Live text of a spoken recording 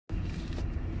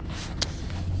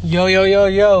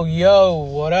Yo,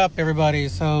 what up, everybody?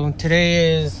 So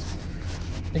today is,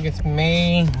 I think it's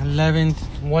May 11th,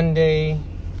 one day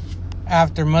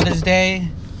after Mother's Day.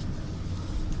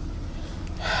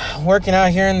 Working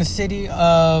out here in the city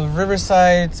of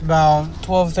Riverside. It's about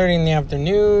 12:30 in the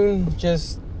afternoon.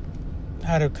 Just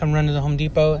had to come run to the Home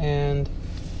Depot and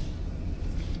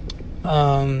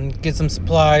get some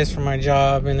supplies for my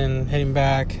job, and then heading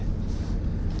back.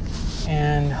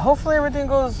 And hopefully everything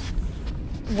goes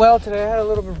well today. I had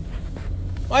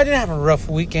I didn't have a rough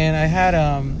weekend. I had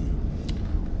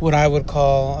what I would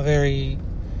call a very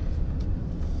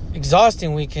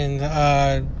exhausting weekend.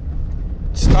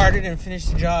 Started and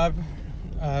finished the job,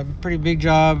 pretty big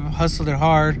job, hustled it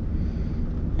hard,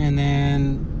 and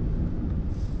then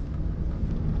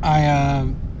I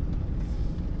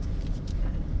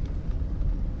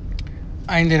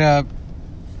ended up,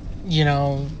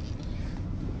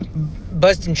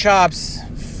 busting chops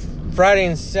Friday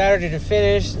and Saturday to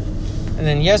finish. And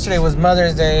then yesterday was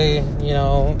Mother's Day.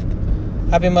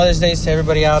 Happy Mother's Day to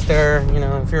everybody out there.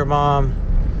 If you're a mom,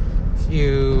 if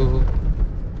you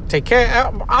take care.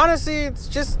 Honestly, it's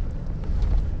just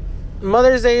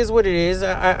Mother's Day is what it is.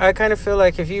 I kind of feel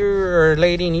like if you're a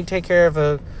lady and you take care of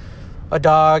a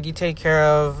dog, you take care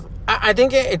of, I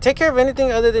think take care of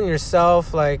anything other than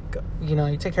yourself. Like,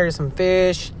 you take care of some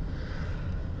fish,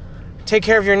 take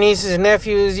care of your nieces and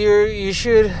nephews. You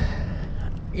should,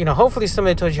 hopefully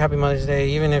somebody told you Happy Mother's Day.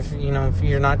 Even if, if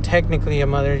you're not technically a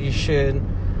mother, you should.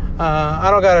 I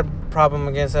don't got a problem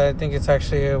against that. I think it's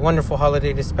actually a wonderful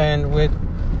holiday to spend with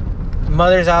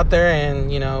mothers out there and,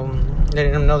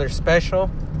 letting them know they're special.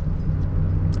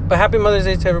 But Happy Mother's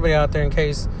Day to everybody out there in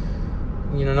case,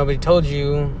 nobody told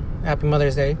you Happy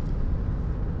Mother's Day.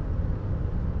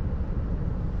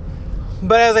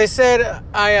 But as I said,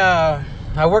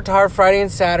 I worked hard Friday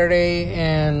and Saturday,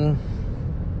 and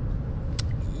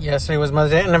yesterday was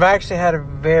Mother's Day, and I've actually had a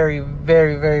very,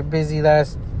 very, very busy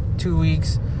last 2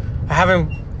 weeks. I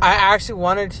actually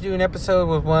wanted to do an episode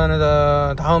with one of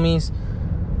the homies,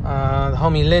 the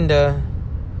homie Linda,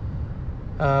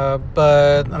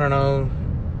 but I don't know,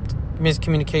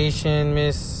 miscommunication,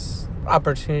 missed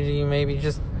opportunity, maybe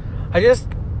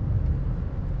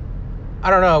I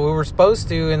don't know. We were supposed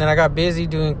to, and then I got busy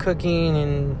doing cooking,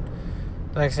 and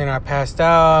next thing I passed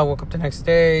out. I woke up the next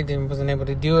day, then wasn't able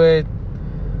to do it.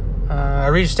 I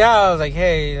reached out. I was like,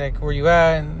 "Hey, where you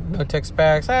at?" No text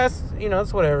back. So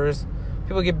it's whatever.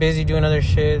 People get busy doing other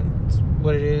shit. It's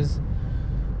what it is.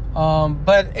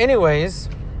 But anyways,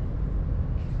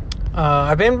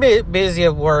 I've been busy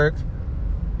at work.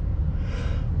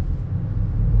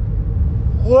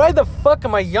 Why the fuck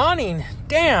am I yawning?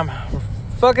 Damn.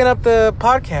 Fucking up the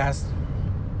podcast.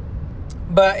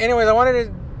 But anyways, I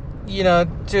wanted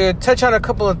to touch on a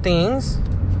couple of things.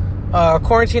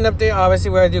 Quarantine update. Obviously,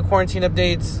 we gotta do quarantine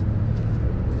updates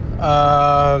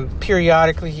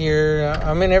periodically here.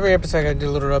 Every episode I gotta do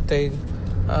a little update.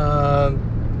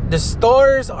 The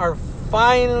stores are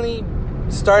finally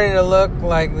starting to look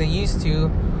like they used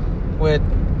to, with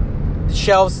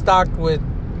shelves stocked with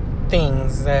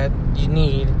things that you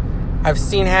need. I've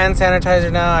seen hand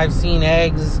sanitizer now. I've seen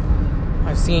eggs.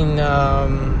 I've seen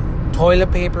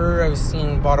toilet paper. I've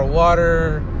seen bottled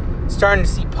water. Starting to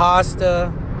see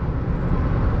pasta.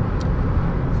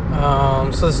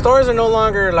 So the stores are no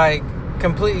longer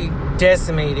completely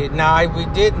decimated. Now we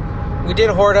did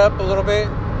hoard up a little bit,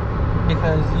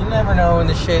 because you never know when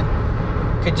the shit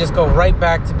could just go right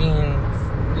back to being,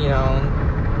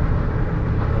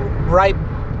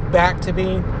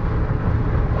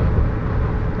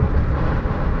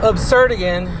 absurd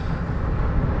again.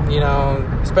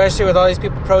 Especially with all these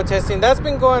people protesting. That's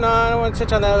been going on. I want to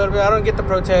touch on that a little bit. I don't get the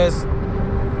protest.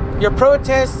 You're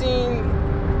protesting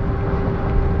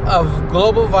of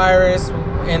global virus,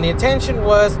 and the intention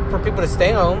was for people to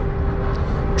stay home.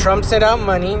 Trump sent out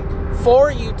money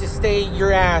for you to stay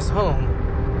your ass home.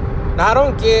 Now, I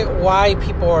don't get why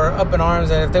people are up in arms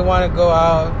that if they want to go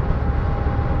out.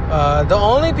 The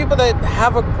only people that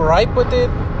have a gripe with it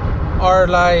are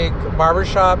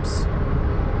barbershops,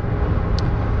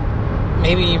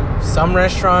 maybe some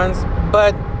restaurants.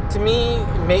 But to me,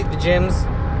 the gyms,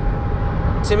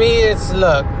 to me, it's,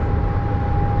 look,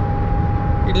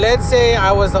 let's say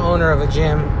I was the owner of a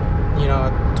gym,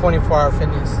 24-hour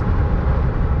fitness,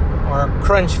 or a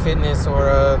Crunch Fitness, or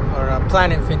a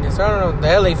Planet Fitness, or I don't know, the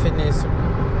LA Fitness,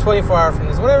 24-hour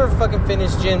fitness, whatever fucking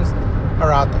fitness gyms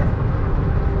are out there.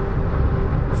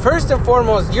 First and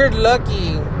foremost, you're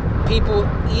lucky people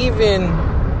even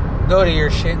go to your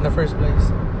shit in the first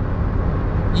place.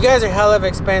 You guys are hella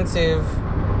expensive,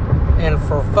 and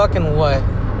for fucking what?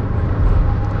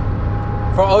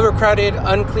 For overcrowded,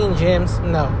 unclean gyms,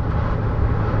 no.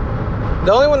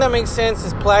 The only one that makes sense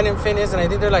is Platinum Fitness, and I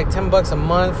think they're like $10 a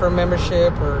month for a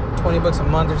membership or $20 a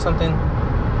month or something.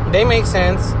 They make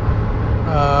sense.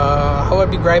 I would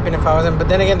be griping if I wasn't, but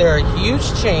then again, they're a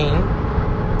huge chain.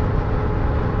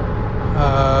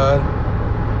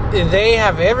 They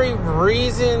have every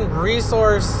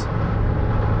resource.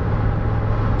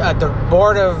 The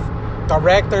board of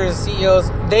directors,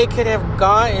 CEOs, they could have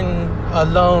gotten a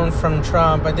loan from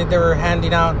Trump. I think they were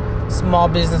handing out small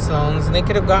business loans, and they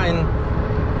could have gotten,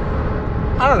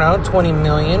 I don't know, $20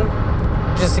 million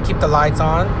just to keep the lights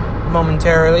on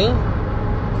momentarily.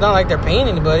 It's not like they're paying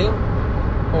anybody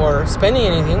or spending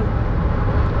anything.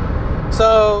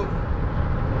 So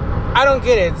I don't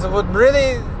get it. So what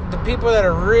really, the people that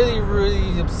are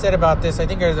really upset about this, I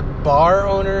think, are the bar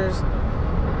owners.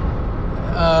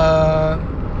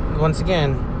 Once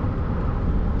again,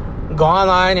 go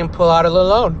online and pull out a little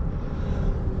loan.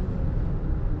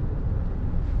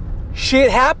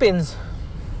 Shit happens,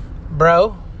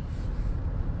 bro.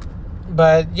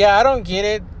 But yeah, I don't get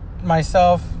it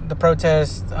myself, the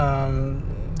protest.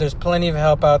 There's plenty of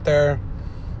help out there.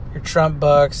 Your Trump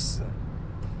bucks,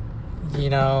 you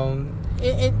know,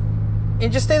 it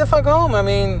just stay the fuck home. I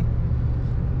mean,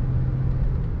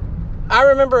 I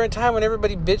remember a time when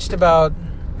everybody bitched about,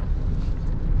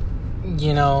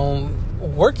 you know,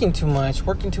 working too much,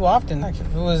 working too often. Like, if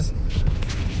it was,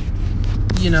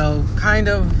 you know, kind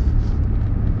of,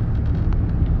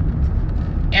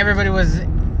 everybody was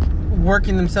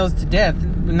working themselves to death,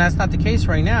 and that's not the case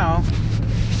right now.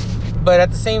 But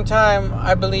at the same time,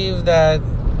 I believe that,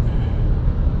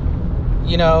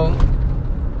 you know,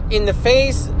 in the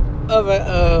face of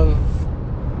a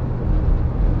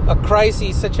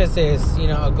crisis such as this, you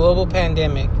know, a global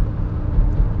pandemic,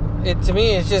 it, to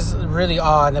me, it's just really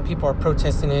odd that people are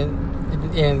protesting it,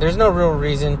 and there's no real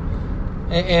reason.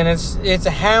 And it's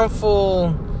a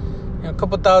handful, you know, a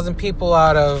couple thousand people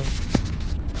out of,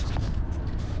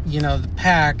 you know, the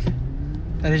pack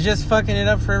that is just fucking it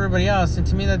up for everybody else. And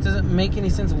to me, that doesn't make any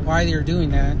sense why they're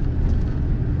doing that.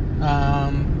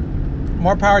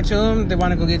 More power to them. They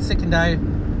want to go get sick and die.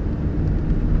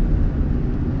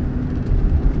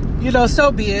 You know,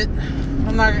 so be it.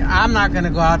 I'm not gonna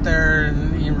go out there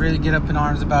and really get up in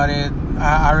arms about it.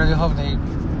 I really hope they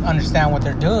understand what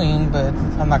they're doing, but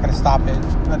I'm not gonna stop it.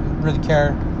 I don't really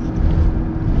care.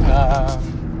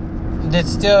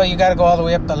 It's still, you gotta go all the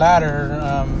way up the ladder.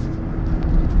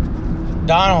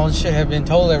 Donald should have been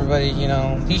told everybody, you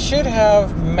know, he should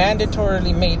have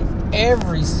mandatorily made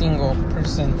every single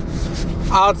person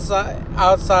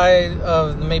outside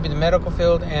of maybe the medical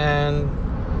field and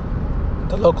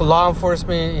the local law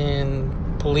enforcement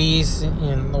and police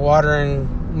and the water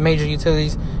and major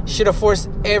utilities, should have forced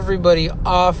everybody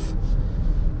off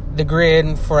the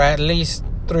grid for at least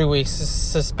 3 weeks.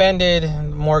 Suspended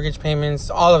mortgage payments,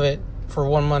 all of it, for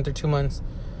 1 month or 2 months.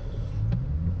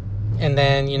 And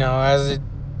then, you know, as it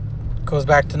goes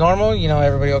back to normal, you know,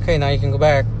 everybody, okay, now you can go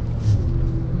back.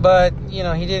 But, you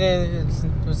know, he didn't.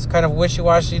 It was kind of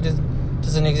wishy-washy.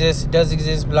 Doesn't exist. It does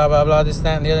exist. Blah, blah, blah. This,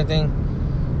 that, and the other thing.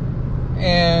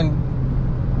 And,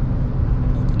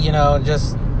 you know,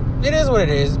 just, it is what it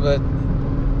is. But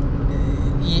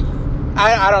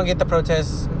I don't get the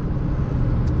protests.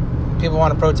 People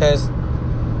want to protest.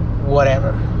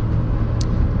 Whatever.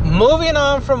 Moving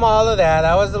on from all of that,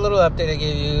 that was the little update I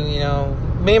gave you. You know,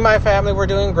 me and my family were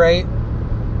doing great.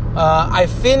 I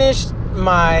finished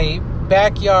my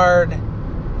backyard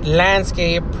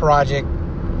landscape project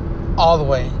all the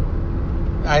way.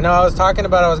 I know I was talking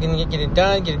about I was going to get it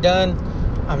done.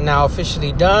 I'm now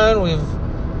officially done.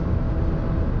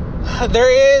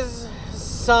 There is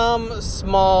some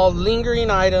small lingering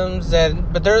items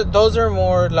but those are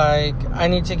more like, I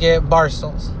need to get bar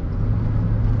stools.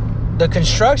 The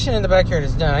construction in the backyard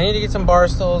is done. I need to get some bar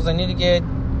stools. I need to get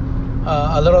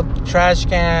a little trash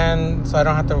can so I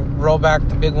don't have to roll back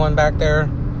the big one back there.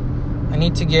 I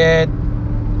need to get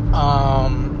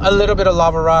a little bit of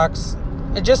lava rocks.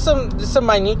 Just some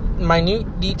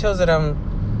minute details that a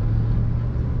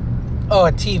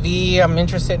TV. I'm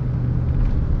interested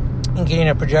in getting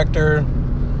a projector.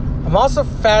 I'm also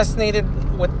fascinated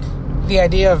with the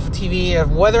idea of TV,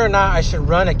 of whether or not I should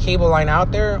run a cable line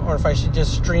out there, or if I should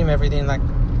just stream everything, like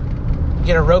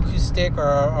get a Roku stick or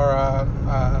a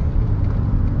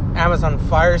Amazon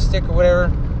Fire Stick or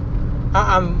whatever.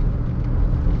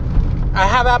 I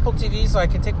have Apple TV, so I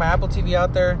can take my Apple TV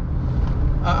out there.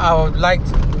 I would like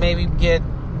to maybe get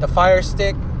the Fire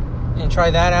Stick and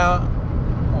try that out,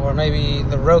 or maybe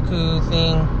the Roku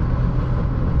thing.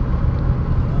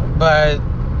 But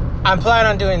I'm planning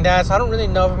on doing that, so I don't really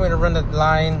know if I'm going to run the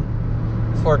line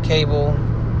for cable.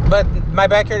 But my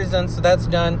backyard is done, so that's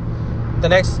done. The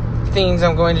next things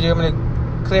I'm going to do, I'm going to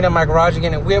clean up my garage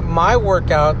again and get my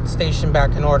workout station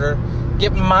back in order.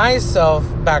 Get myself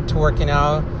back to working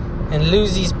out and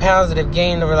lose these pounds that I've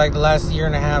gained over like the last year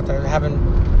and a half that I haven't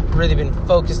really been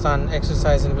focused on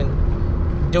exercising. I've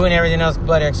been doing everything else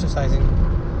but exercising.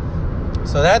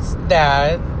 So that's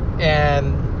that.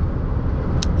 And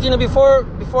before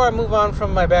I move on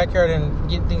from my backyard and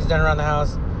get things done around the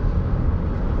house,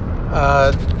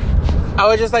 I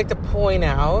would just like to point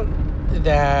out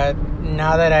that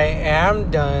now that I am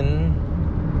done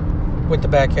with the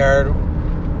backyard,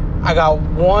 I got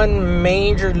one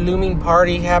major looming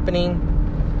party happening.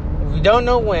 We don't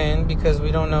know when, because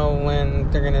we don't know when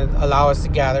they're going to allow us to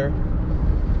gather.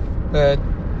 But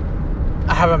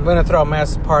I'm going to throw a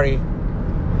massive party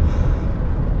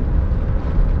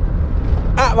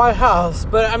at my house.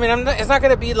 But, I mean, it's not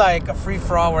going to be like a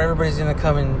free-for-all where everybody's going to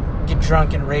come and get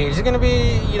drunk and rage. It's going to be,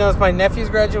 it's my nephew's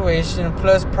graduation,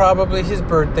 plus probably his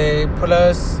birthday,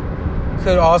 plus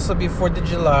could also be 4th of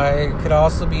July. It could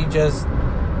also be just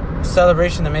a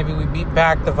celebration that maybe we beat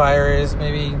back the virus.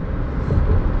 Maybe,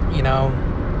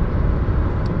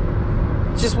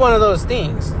 just one of those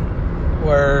things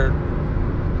where,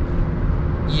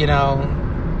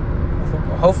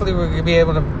 hopefully we're going to be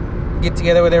able to get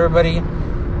together with everybody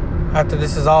after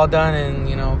this is all done and,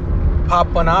 pop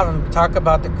one off and talk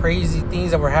about the crazy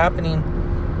things that were happening.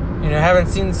 I haven't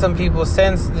seen some people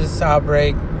since this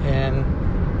outbreak, and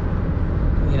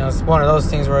it's one of those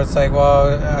things where it's like,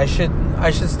 well, I should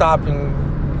stop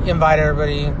and invite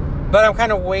everybody, but I'm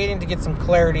kind of waiting to get some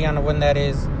clarity on when that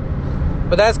is.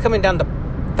 But that's coming down the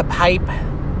pipe.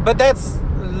 But that's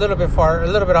a little bit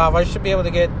off. I should be able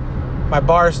to get my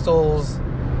bar stools,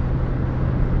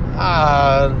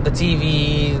 the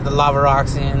TV, the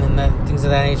Lavaroxine, and things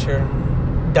of that nature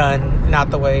done and out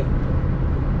the way.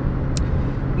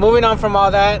 Moving on from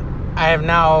all that, I have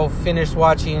now finished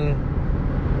watching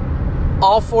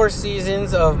all 4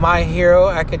 seasons of My Hero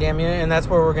Academia, and that's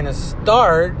where we're going to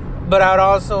start. But I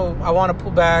want to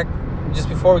pull back just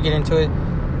before we get into it,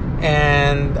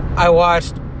 and I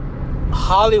watched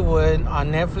Hollywood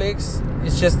on Netflix.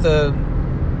 It's just a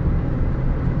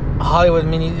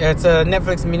it's a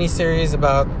Netflix miniseries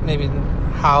about maybe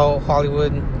how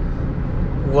Hollywood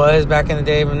was back in the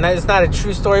day. But it's not a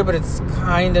true story, but it's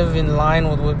kind of in line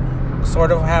with what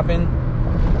sort of happened.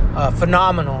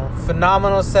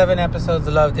 Phenomenal 7 episodes.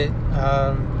 Loved it.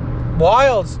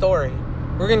 Wild story.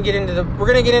 We're gonna get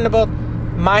into both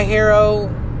My Hero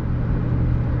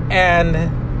and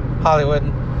Hollywood,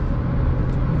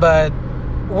 but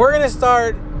we're gonna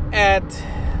start at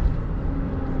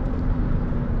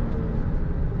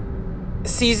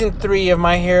season 3 of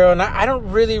My Hero, and I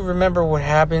don't really remember what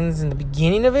happens in the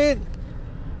beginning of it.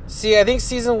 See, I think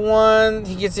season 1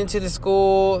 he gets into the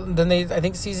school. Then I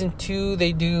think season 2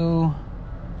 they do.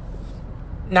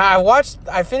 Now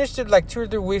I finished it like 2 or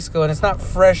 3 weeks ago, and it's not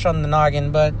fresh on the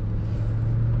noggin, but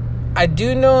I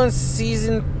do know in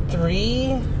season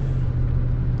 3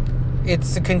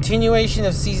 it's a continuation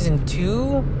of season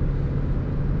 2,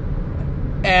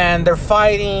 and they're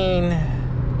fighting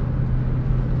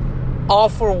All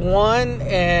For One,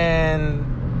 and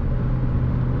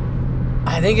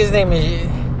I think his name is,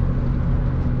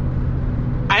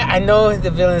 I know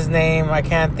the villain's name. I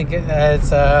can't think it.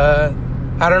 It's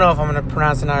I don't know if I'm gonna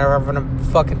pronounce it now or if I'm gonna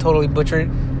fucking totally butcher it.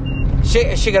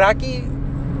 Shigaraki.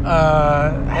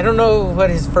 I don't know what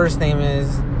his first name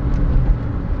is,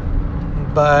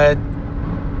 but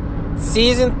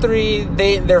season 3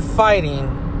 they're fighting.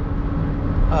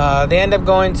 They end up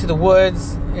going to the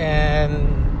woods, and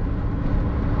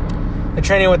they're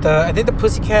training with I think the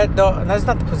Pussycat Doll. No, it's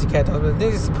not the Pussycat Doll, but I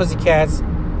think it's the Pussycats.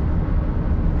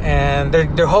 And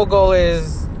their whole goal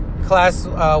is Class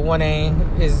 1A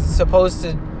is supposed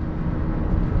to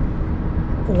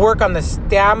work on the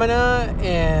stamina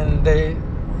and the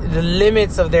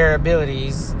limits of their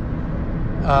abilities.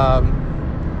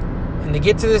 And they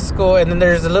get to this school, and then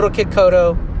there's a little kid,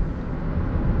 Kodo.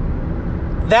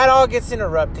 That all gets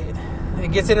interrupted.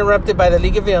 It gets interrupted by the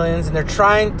League of Villains, and they're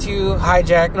trying to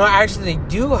hijack. No, actually, they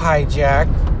do hijack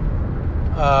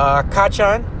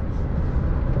Kacchan.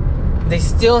 They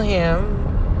steal him.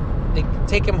 They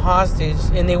take him hostage,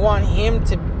 and they want him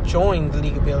to join the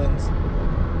League of Villains.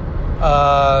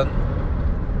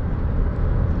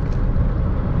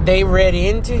 They read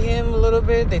into him a little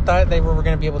bit. They thought they were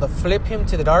going to be able to flip him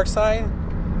to the dark side.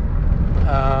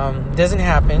 Doesn't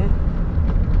happen.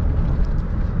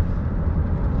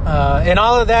 And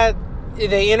all of that,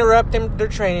 they interrupt their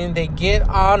training. They get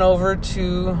on over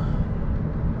to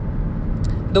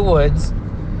the woods.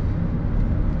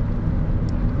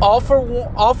 All for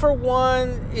One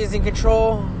is in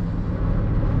control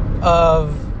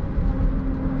of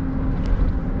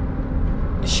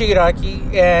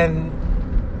Shigaraki, and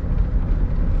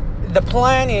the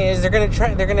plan is they're gonna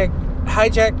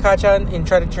hijack Kacchan and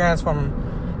try to transform him.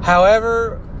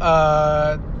 However,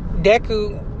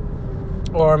 Deku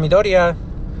or Midoriya,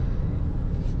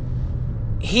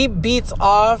 he beats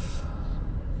off.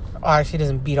 Actually, he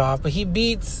doesn't beat off, but he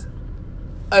beats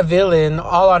a villain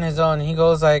all on his own. He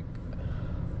goes like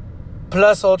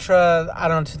plus ultra, I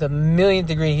don't know, to the millionth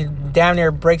degree. He damn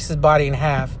near breaks his body in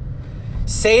half.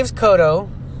 Saves Kodo.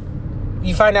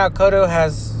 You find out Kodo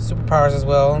has superpowers as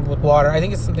well with water. I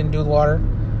think it's something to do with water.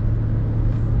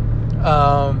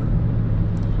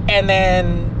 And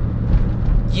then,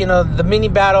 you know, the mini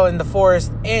battle in the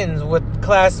forest ends with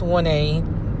Class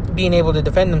 1A being able to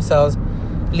defend themselves.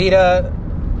 Lita,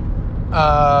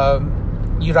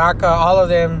 Uraka, all of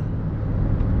them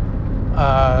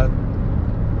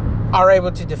are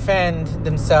able to defend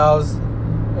themselves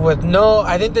with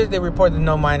I think they reported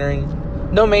no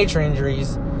major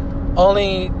injuries.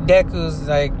 Only Deku's,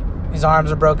 like, his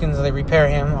arms are broken, so they repair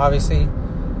him, obviously,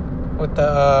 with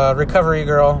the recovery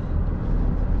girl.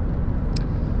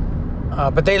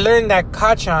 But they learn that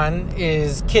Kacchan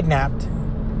is kidnapped.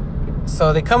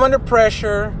 So they come under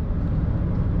pressure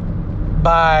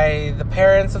by the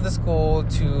parents of the school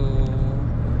to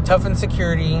toughen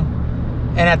security.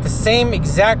 And at the same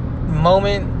exact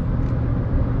moment,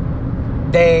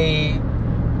 they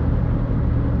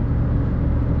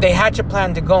hatch a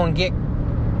plan to go and get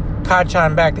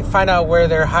Kacchan back. They find out where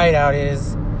their hideout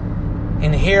is,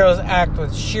 and the heroes act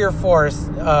with sheer force.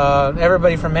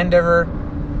 Everybody from Endeavor,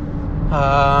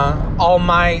 All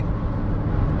Might,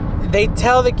 they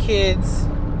tell the kids,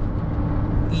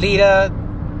 Lita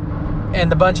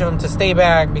and a bunch of them, to stay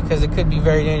back because it could be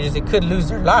very dangerous. They could lose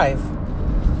their life.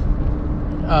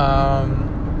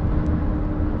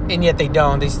 And yet they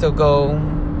don't. They still go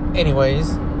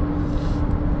anyways.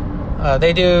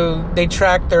 They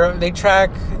track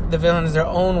the villains their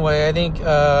own way. I think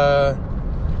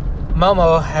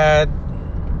Momo had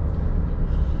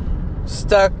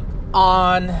stuck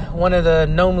on one of the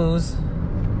Nomu's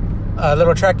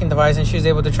little tracking device, and she was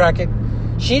able to track it.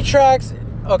 She tracks.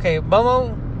 Okay,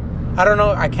 Momo. I don't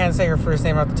know. I can't say her first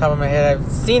name off the top of my head.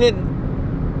 I've seen it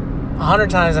 100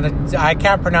 times, and I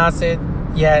can't pronounce it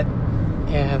yet,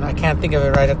 and I can't think of it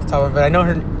right at the top of it. But I know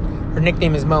her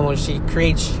nickname is Momo. She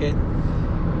creates shit.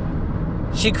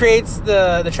 She creates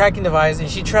the tracking device, and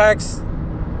she tracks.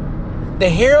 The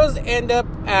heroes end up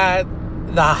at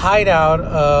the hideout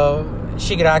of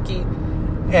Shigaraki,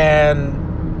 and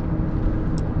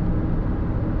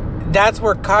that's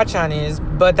where Kacchan is,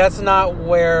 but that's not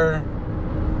where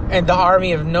and the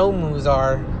army of Nomus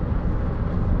are.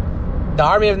 The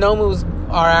army of Nomus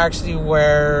are actually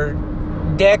where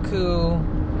Deku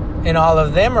and all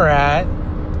of them are at.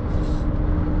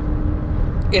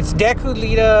 It's Deku,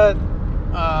 Lita,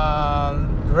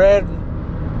 Red,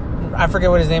 I forget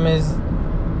what his name is,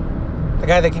 the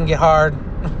guy that can get hard,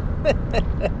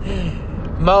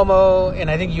 Momo, and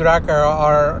I think Uraka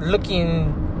are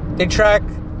looking. They track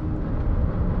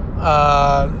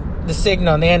the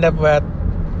signal, and they end up at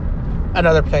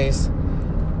another place.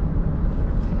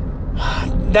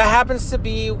 That happens to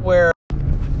be where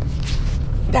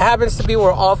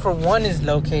All for One is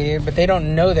located, but they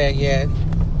don't know that yet.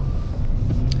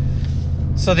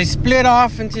 So they split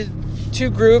off into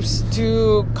two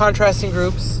contrasting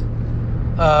groups.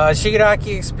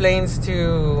 Shigaraki explains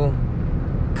to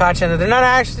Kacchan that they're not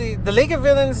actually... The League of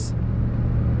Villains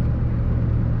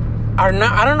are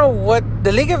not... I don't know what...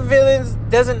 The League of Villains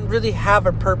doesn't really have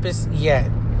a purpose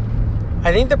yet.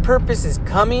 I think the purpose is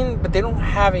coming, but they don't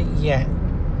have it yet.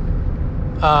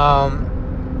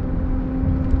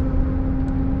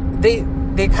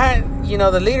 They kind of, you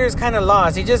know, the leader is kind of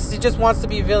lost. He just wants to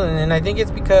be a villain, and I think it's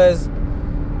because,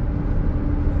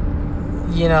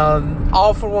 you know,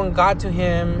 All for One got to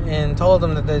him and told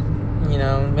him that you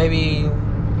know, maybe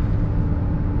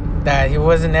that he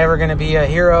wasn't ever going to be a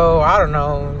hero. I don't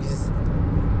know.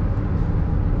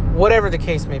 Whatever the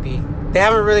case may be. They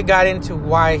haven't really got into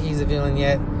why he's a villain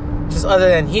yet. Just other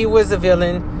than he was a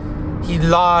villain. He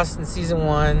lost in season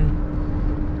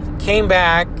 1. He came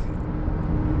back,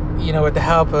 you know, with the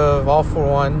help of All for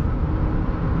One.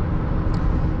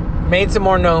 Made some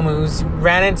more Nomus.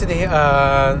 Ran into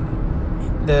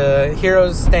the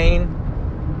hero's Stain,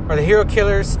 or the hero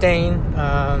killer Stain.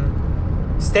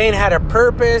 Stain had a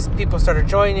purpose. People started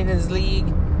joining his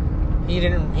league. He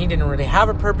didn't really have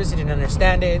a purpose. He didn't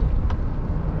understand it.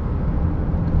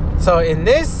 So in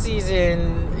this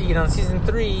season, you know, season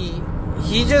 3,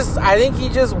 I think he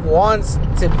just wants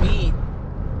to beat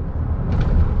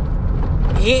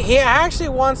he actually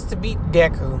wants to beat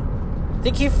Deku. I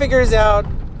think he figures out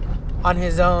on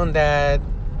his own that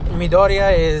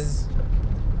Midoriya is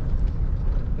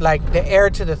like the heir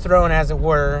to the throne, as it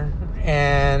were,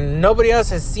 and nobody else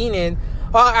has seen it.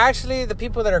 Well, actually, the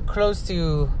people that are close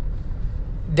to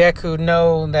Deku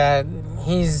know that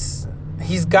he's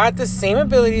got the same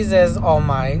abilities as All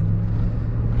Might.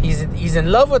 He's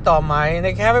in love with All Might,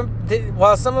 and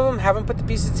while some of them haven't put the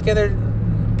pieces together,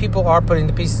 people are putting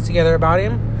the pieces together about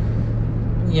him.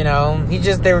 You know,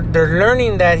 they're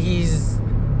learning that he's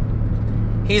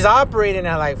operating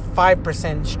at like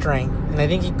 5% strength, and I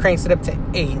think he cranks it up to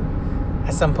 8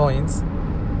 at some points.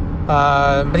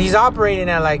 But he's operating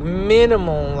at like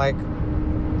minimum, like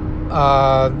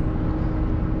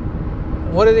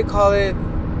what do they call it?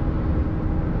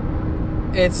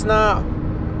 It's not.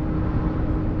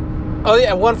 Oh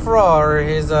yeah, one for all, or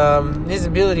his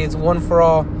ability. It's one for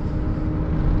all.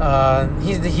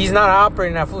 He's not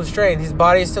operating at full strength. His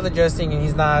body is still adjusting, and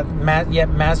he's not yet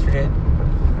mastered it.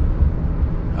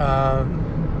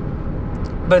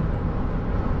 But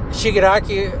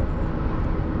Shigaraki,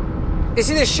 it's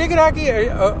either Shigaraki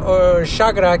or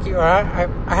Shagaraki, or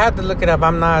I had to look it up.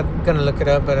 I'm not gonna look it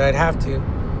up, but I'd have to.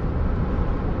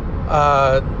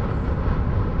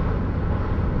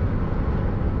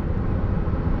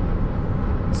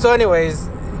 So anyways,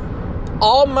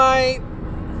 All Might,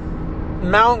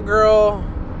 Mount Girl,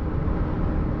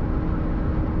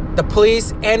 the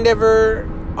police, Endeavor,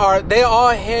 they all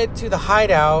head to the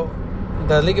hideout,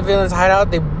 the League of Villains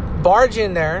hideout. They barge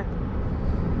in there.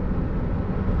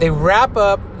 They wrap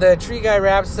up, the tree guy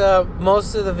wraps up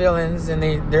most of the villains, and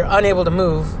they're unable to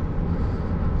move.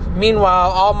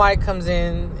 Meanwhile, All Might comes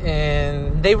in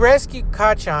and they rescue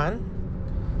Kacchan.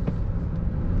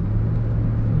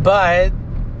 But,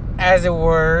 as it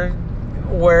were,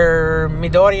 where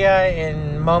Midoriya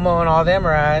and Momo and all them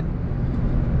are at,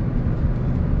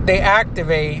 they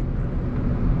activate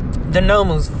the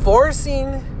Nomus,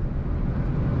 forcing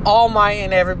All Might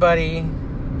and everybody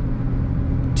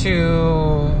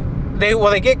to... They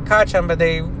get Kacchan, but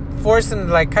they force them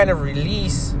to like kind of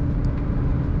release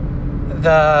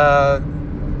the...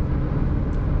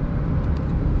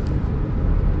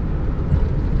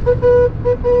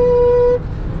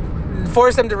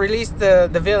 Force them to release the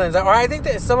villains. Or I think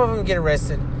that some of them get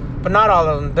arrested, but not all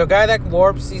of them. The guy that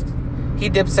warps, he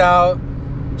dips out.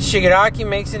 Shigaraki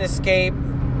makes an escape.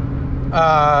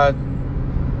 A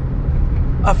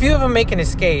few of them make an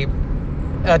escape.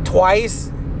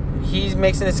 Twice, he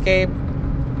makes an escape.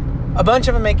 A bunch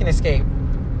of them make an escape.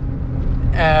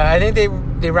 I think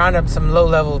they round up some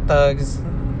low-level thugs.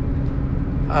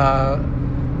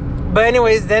 But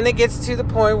anyways, then it gets to the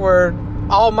point where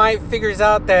All Might figures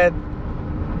out that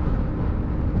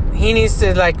he needs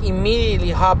to like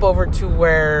immediately hop over to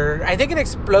where I think an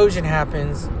explosion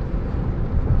happens,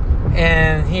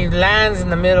 and he lands in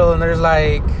the middle, and there's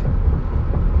like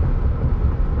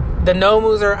the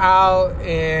Nomus are out,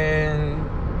 and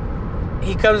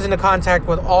he comes into contact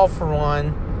with All For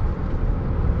One,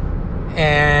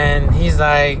 and he's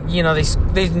like, you know,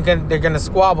 they're gonna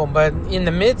squabble, but in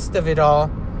the midst of it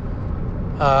all,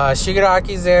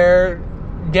 Shigaraki's there,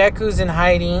 Deku's in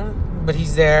hiding, but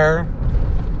he's there.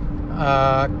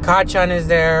 Kacchan is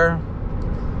there.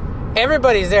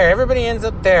 Everybody's there. Everybody ends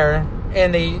up there,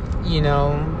 and they, you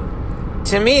know,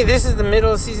 to me, this is the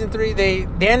middle of season 3. They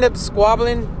end up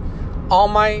squabbling, All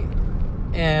Might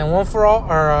and One For All,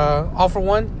 or All For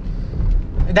One.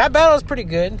 That battle is pretty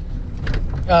good.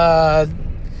 The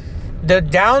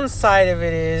downside of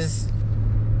it is,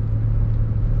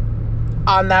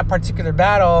 on that particular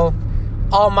battle,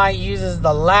 All Might uses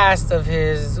the last of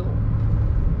his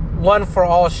One For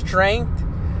All strength,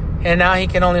 and now he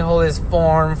can only hold his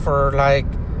form for like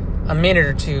a minute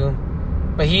or two,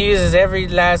 but he uses every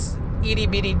last itty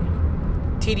bitty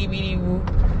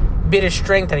bit of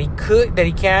strength that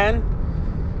he can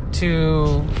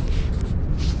to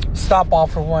stop All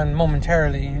For One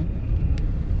momentarily.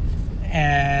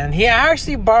 And he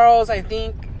actually borrows, I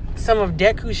think, some of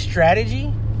Deku's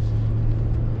strategy,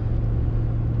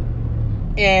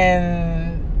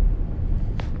 and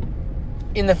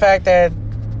in the fact that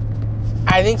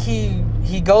I think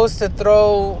he goes to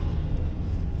throw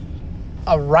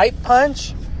a right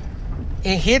punch.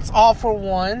 It hits All For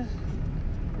One,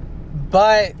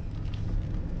 but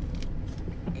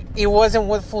it wasn't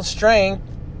with full strength,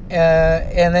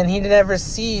 and then he never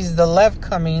sees the left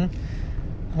coming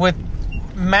with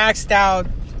maxed out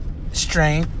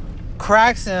strength,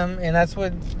 cracks him, and that's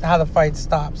how the fight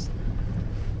stops.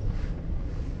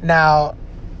 Now,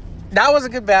 that was a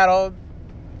good battle,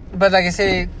 but like I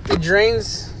said, it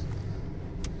drains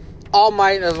All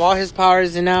Might of all his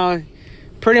powers, and now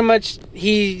pretty much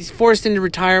he's forced into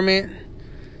retirement,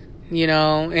 you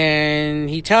know, and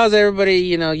he tells everybody,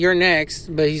 you know, you're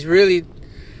next, but he really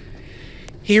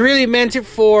meant it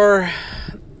for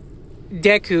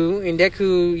Deku, and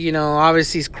Deku, you know,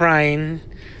 obviously is crying.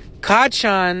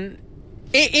 Kacchan,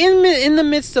 in the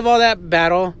midst of all that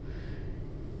battle,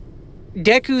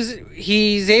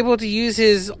 he's able to use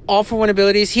his all for one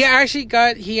abilities. He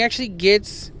actually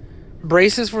gets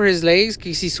braces for his legs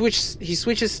because he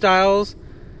switches styles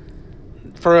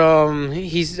from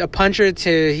he's a puncher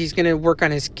to he's gonna work on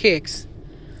his kicks.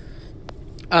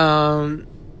 And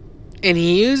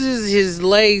he uses his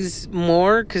legs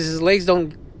more because his legs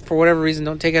don't, for whatever reason,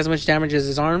 don't take as much damage as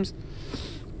his arms.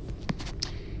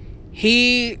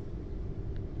 He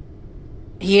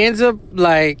ends up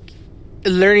like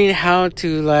learning how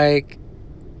to like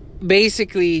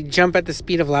basically jump at the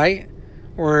speed of light,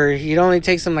 where it only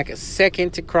takes him like a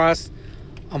second to cross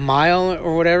a mile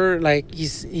or whatever. Like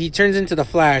he turns into the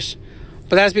Flash,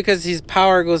 but that's because his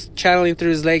power goes channeling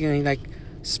through his leg and he like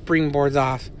springboards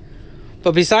off.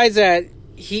 But besides that,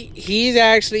 he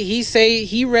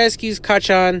rescues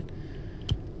Kacchan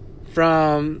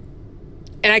from,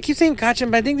 and I keep saying Kacchan,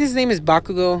 but I think his name is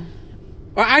Bakugo.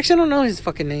 Well, actually, I don't know his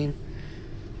fucking name.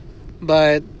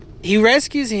 But he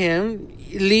rescues him,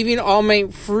 leaving All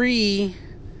Might free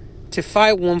to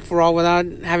fight One for All without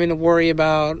having to worry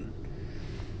about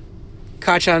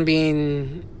Kacchan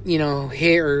being, you know,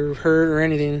 hit or hurt or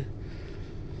anything.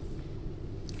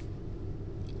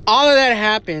 All of that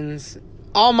happens.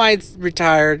 All Might's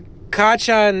retired.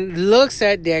 Kacchan looks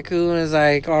at Deku and is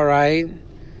like, alright.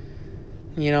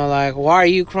 You know, like, why are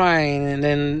you crying? And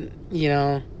then, you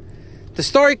know, the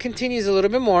story continues a little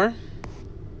bit more.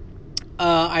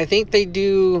 I think they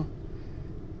do.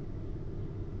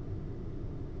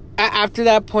 After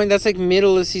that point, that's like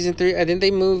middle of season 3. I think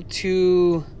they move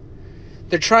to.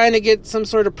 They're trying to get some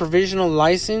sort of provisional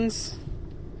license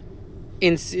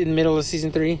in middle of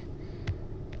season 3,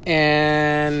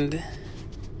 and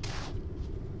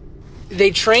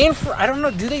they train for. I don't know.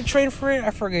 Do they train for it?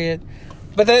 I forget.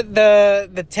 But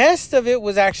the test of it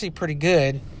was actually pretty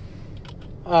good.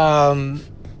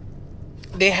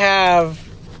 They have,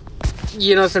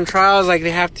 you know, some trials, like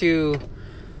they have to,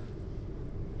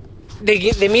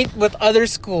 they meet with other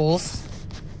schools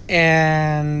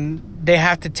and they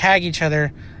have to tag each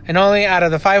other, and only out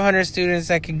of the 500 students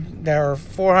there are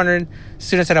 400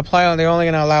 students that apply, they're only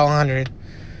going to allow 100.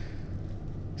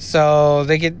 So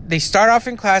they start off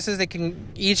in classes, they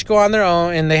can each go on their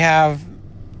own, and they have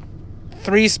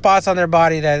 3 spots on their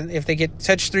body that if they get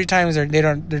touched 3 times, they're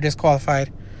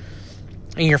disqualified.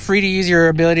 And you're free to use your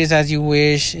abilities as you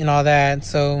wish and all that.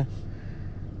 So,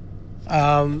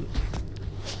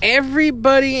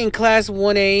 everybody in class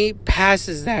 1A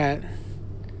passes that.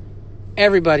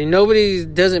 Everybody. Nobody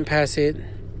doesn't pass it.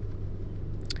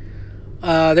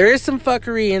 There is some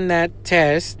fuckery in that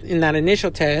test, in that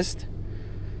initial test.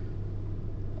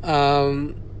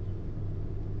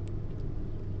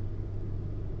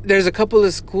 There's a couple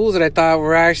of schools that I thought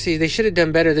were actually, they should have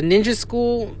done better. The ninja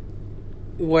school,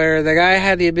 where the guy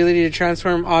had the ability to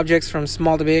transform objects from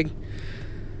small to big.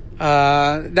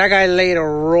 That guy laid a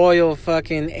royal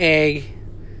fucking egg,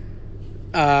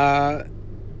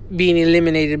 being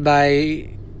eliminated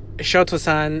by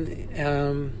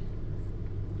Shoto-san.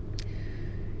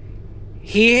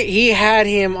 He had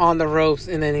him on the ropes,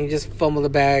 and then he just fumbled the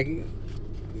bag,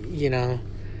 you know.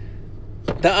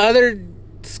 The other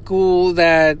school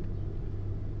that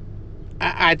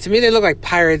to me they look like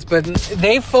pirates, but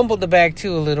they fumbled the bag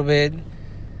too a little bit.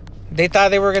 They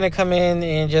thought they were gonna come in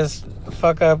and just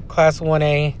fuck up class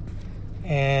 1A,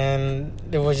 and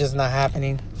it was just not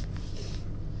happening.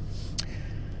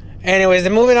 Anyways,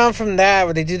 then moving on from that,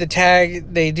 where they do the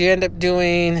tag, they do end up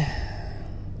doing,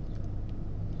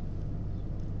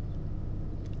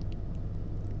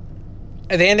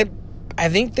 I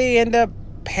think they end up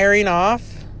pairing off.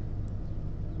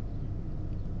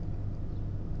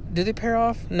 Do they pair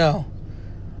off? No.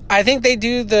 I think they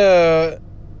do the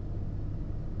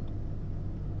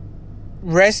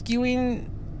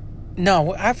rescuing.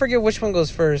 No, I forget which one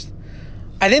goes first.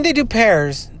 I think they do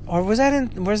pairs. Or was that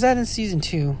in season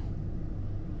 2?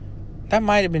 That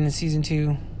might have been in season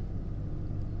 2.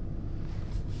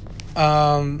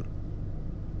 I'm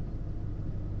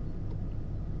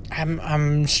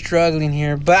struggling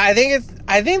here, but I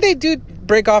think they do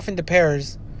break off into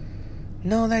pairs.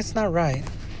 No, that's not right,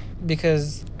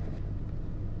 because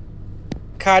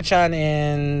Kacchan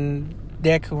and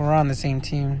Deku were on the same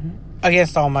team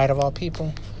against All Might of all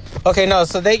people. Okay, no,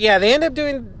 so they end up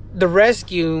doing the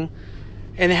rescue,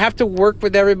 and they have to work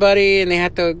with everybody, and they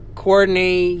have to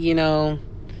coordinate, you know,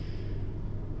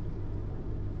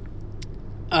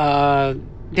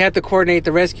 They have to coordinate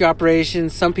the rescue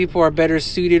operations. Some people are better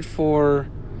suited for...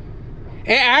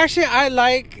 And actually, I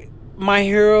like My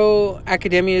Hero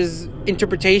Academia's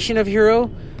interpretation of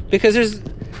hero, because there's,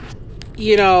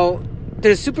 you know,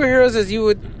 there's superheroes as you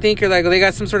would think are like, they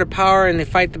got some sort of power and they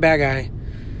fight the bad guy.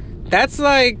 That's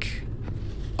like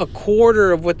a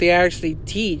quarter of what they actually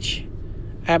teach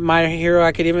at My Hero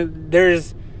Academia.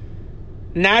 There's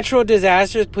natural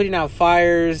disasters, putting out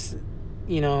fires,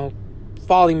 you know,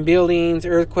 falling buildings,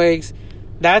 earthquakes.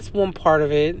 That's one part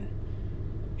of it.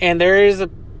 And there is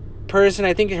a person,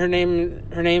 I think her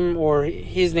name or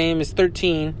his name is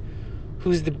 13,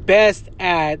 who's the best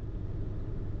at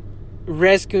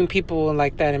rescuing people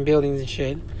like that in buildings and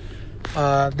shit.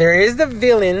 There is the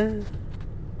villain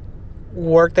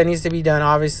work that needs to be done,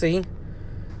 obviously.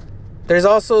 There's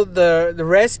also the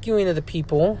rescuing of the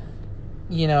people,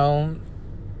 you know,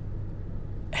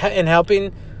 and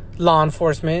helping law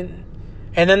enforcement.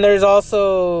 And then there's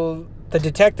also the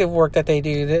detective work that they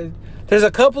do. There's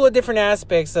a couple of different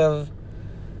aspects of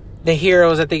the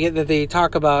heroes that they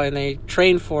talk about and they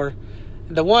train for.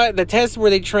 The test where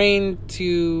they train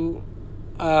to,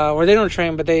 or they don't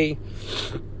train, but they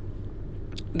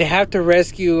have to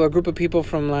rescue a group of people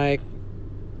from like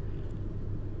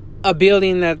a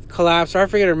building that collapsed, or I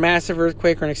forget, a massive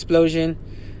earthquake or an explosion,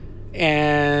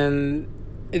 and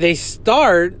they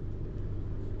start,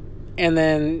 and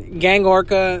then Gang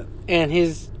Orca and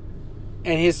his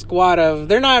squad of,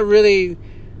 they're not really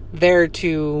there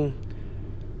to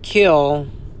kill,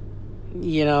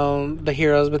 you know, the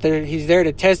heroes, but he's there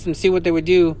to test them, see what they would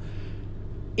do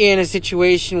in a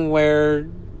situation where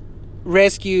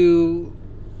rescue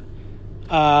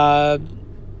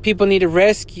people need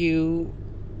to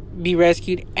be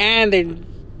rescued, and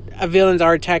villains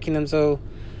are attacking them, so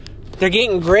they're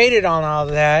getting graded on all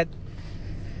of that.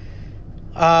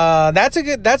 That's a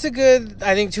good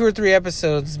I think 2 or 3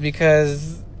 episodes,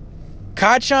 because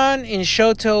Kacchan and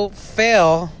Shoto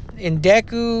fail, and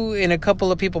Deku and a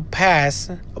couple of people pass.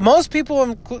 Most people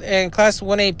in class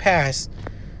 1A pass.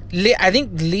 I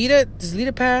think does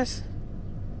Lita pass?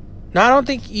 No, I don't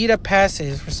think Ida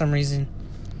passes for some reason.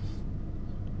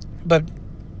 But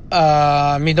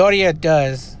Midoriya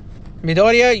does.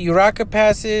 Midoriya, Uraka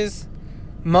passes,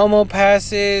 Momo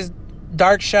passes,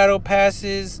 Dark Shadow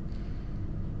passes.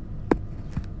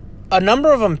 A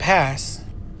number of them pass.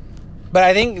 But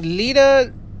I think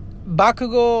Lita,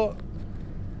 Bakugo,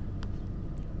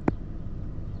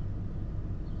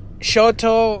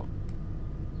 Shoto,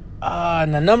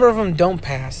 and a number of them don't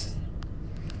pass.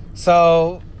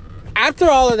 So, after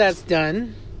all of that's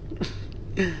done,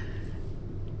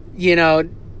 you know,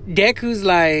 Deku's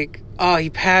like, oh, he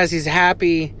passed, he's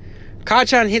happy.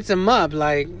 Kacchan hits him up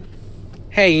like,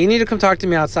 hey, you need to come talk to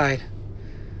me outside.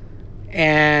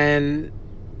 And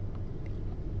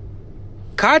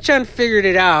Kacchan figured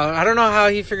it out. I don't know how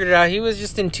he figured it out. He was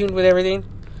just in tune with everything.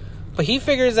 But he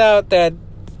figures out that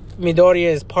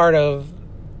Midoriya is part of,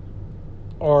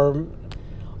 or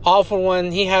All For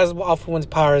One. He has All For One's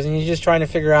powers, and he's just trying to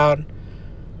figure out.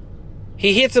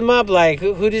 He hits him up like,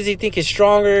 who does he think is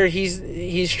stronger?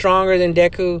 He's stronger than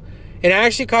Deku. And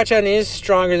actually, Kacchan is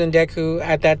stronger than Deku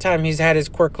at that time. He's had his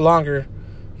quirk longer.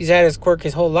 He's had his quirk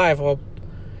his whole life. Well,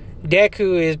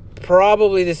 Deku is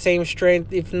probably the same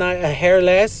strength, if not a hair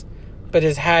less, but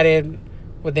has had it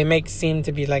what they make seem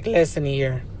to be like less than a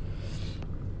year.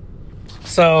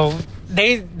 So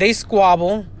they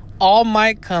squabble. All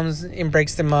Might comes and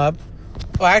breaks them up.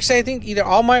 Well, actually, I think either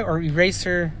All Might or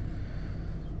Eraserhead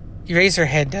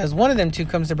does. One of them two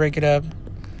comes to break it up.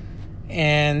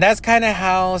 And that's kind of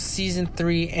how season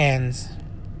 3 ends.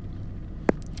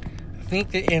 I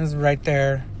think it ends right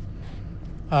there.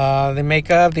 They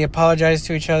make up, they apologize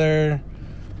to each other.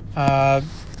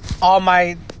 All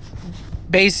Might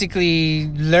basically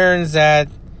learns that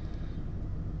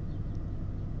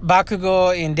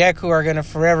Bakugo and Deku are going to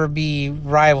forever be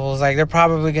rivals. Like, they're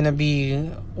probably going to be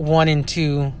 1 and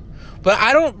 2. But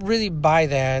I don't really buy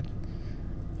that.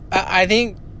 I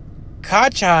think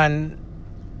Kacchan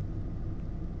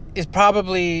is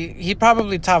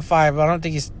probably top 5. I don't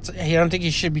think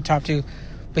he should be top 2.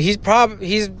 But he's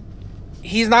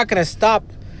not going to stop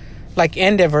like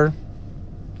Endeavor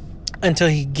until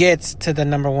he gets to the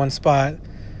number 1 spot.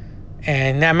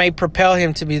 And that may propel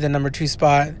him to be the number 2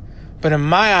 spot. But in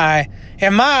my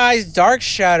eyes, Dark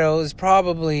Shadow is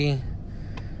probably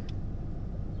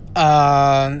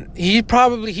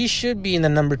he should be in the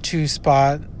number 2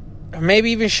 spot. Or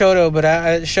maybe even Shoto, but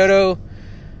Shoto,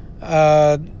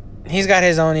 he's got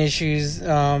his own issues.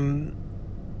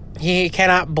 He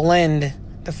cannot blend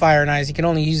the fire and ice. He can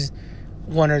only use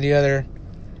one or the other.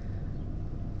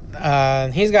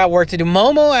 He's got work to do.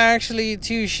 Momo actually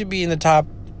too should be in the top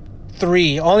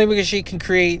 3, only because she can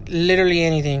create literally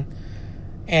anything,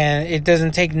 and it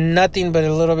doesn't take nothing but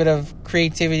a little bit of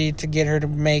creativity to get her to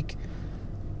make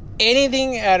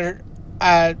anything at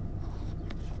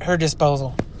her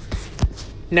disposal.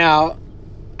 Now,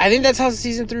 I think that's how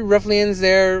season 3 roughly ends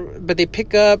there, but they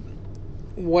pick up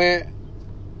where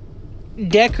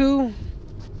Deku,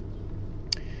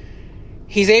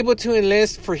 he's able to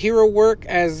enlist for hero work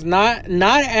as not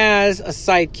as a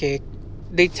sidekick.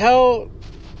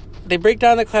 They break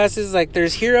down the classes like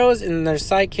there's heroes and there's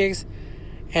sidekicks,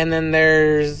 and then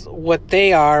there's what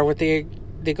they are, what they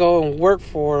go and work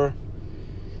for.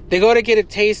 They go to get a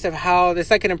taste of how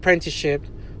it's like an apprenticeship,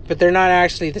 but they're not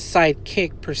actually the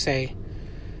sidekick per se.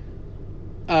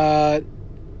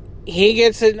 He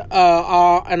gets an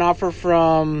offer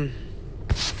from,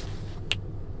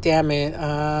 Night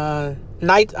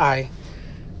Eye.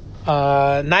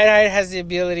 Night Eye has the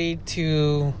ability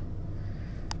to,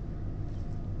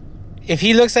 if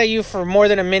he looks at you for more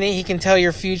than a minute, he can tell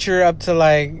your future up to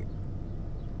like,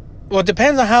 well, it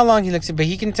depends on how long he looks at, but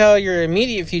he can tell your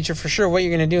immediate future for sure what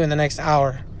you're going to do in the next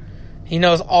hour. He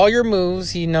knows all your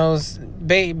moves. He knows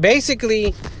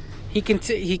basically he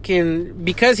can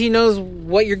because he knows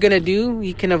what you're going to do,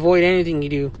 he can avoid anything you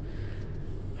do.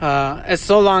 As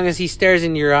so long as he stares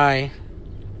in your eye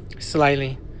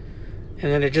slightly,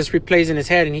 and then it just replays in his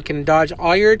head, and he can dodge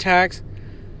all your attacks.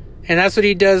 And that's what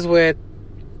he does with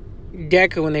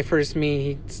Deku when they first meet.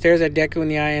 He stares at Deku in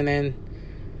the eye, and then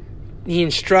he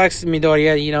instructs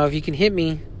Midoriya, if you can hit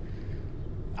me,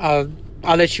 I'll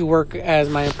let you work as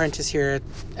my apprentice here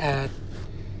at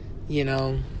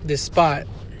this spot.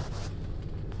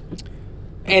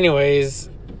 Anyways,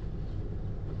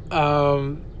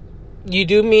 you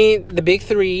do meet the big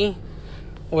 3,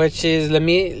 which is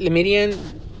Lemillion.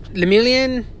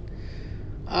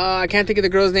 I can't think of the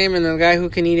girl's name, and the guy who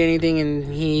can eat anything,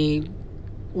 and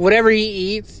whatever he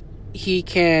eats, he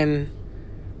can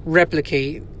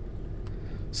replicate.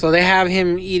 So they have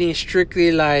him eating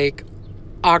strictly like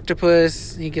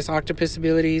octopus. He gets octopus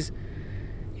abilities.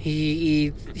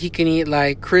 He can eat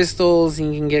like crystals.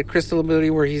 He can get crystal ability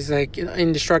where he's like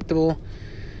indestructible.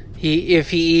 If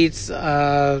he eats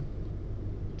fire,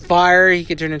 he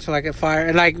can turn into like a fire.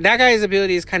 And like that guy's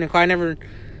ability is kind of cool. I never,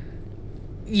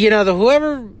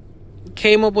 whoever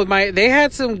came up with they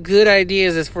had some good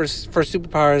ideas as for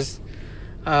superpowers.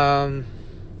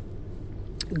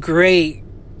 Great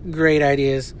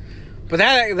ideas. But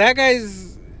that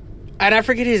guy's, and I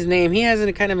forget his name. He has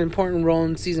a kind of important role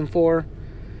in season 4.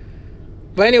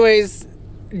 But anyways,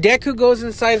 Deku goes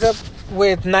and signs up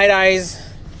with Night Eyes,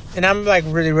 and I'm like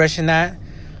really rushing that.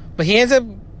 But he ends up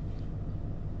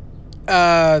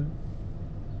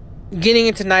getting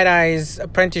into Night Eyes'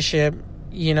 apprenticeship.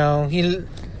 Deku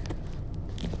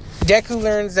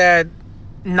learns that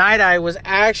Night Eye was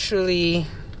actually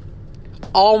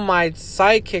All Might's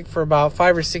sidekick for about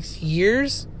 5 or 6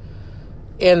 years,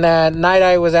 and that Night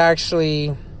Eye was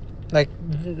actually like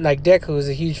Deku was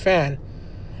a huge fan.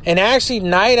 And actually,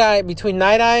 between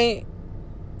Night Eye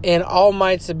and All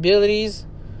Might's abilities,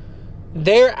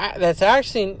 that's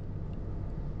actually,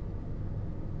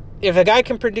 if a guy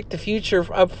can predict the future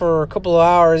up for a couple of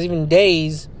hours, even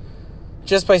days,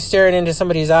 just by staring into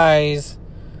somebody's eyes,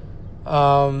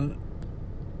 and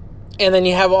then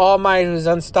you have All Might, who's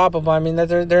unstoppable. I mean,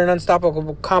 they're an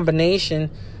unstoppable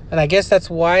combination, and I guess that's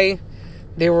why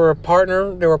they were a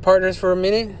partner. They were partners for a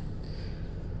minute.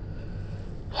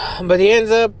 But he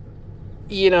ends up,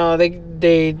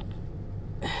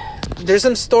 there's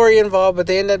some story involved, but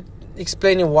they end up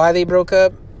explaining why they broke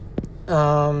up.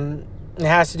 It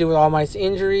has to do with All Might's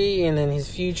injury and then his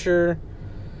future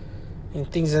and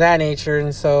things of that nature.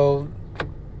 And so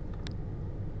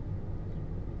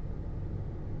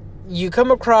you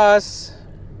come across,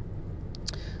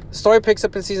 the story picks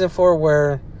up in season 4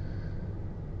 where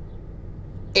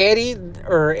Eri,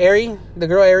 the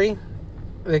girl Eri,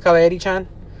 they call her Eri-chan.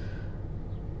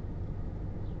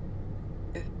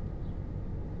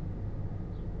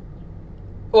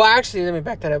 Well, actually, let me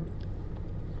back that up.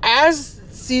 As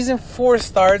season 4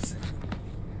 starts,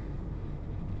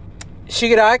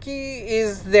 Shigaraki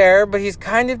is there, but he's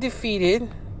kind of defeated.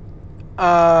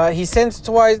 He sends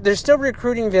Twice. They're still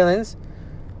recruiting villains.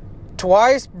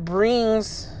 Twice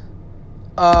brings,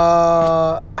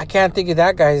 I can't think of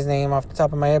that guy's name off the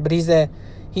top of my head, but he's the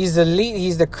lead.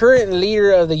 He's the current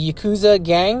leader of the Yakuza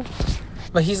gang,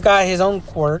 but he's got his own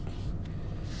quirk.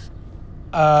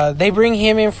 They bring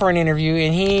him in for an interview,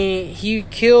 and he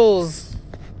kills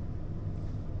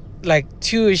like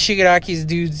 2 of Shigaraki's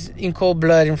dudes in cold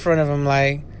blood in front of him.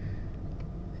 Like,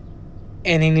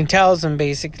 And then he tells him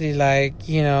basically, like,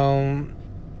 you know,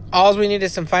 all we need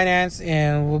is some finance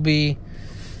and we'll be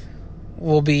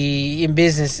in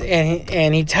business.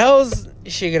 And he tells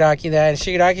Shigaraki that, and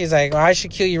Shigaraki's like, well, I should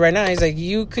kill you right now. He's like,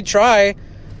 you could try,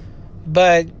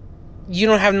 but you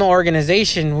don't have no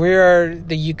organization. We are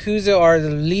the Yakuza, are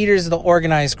the leaders of the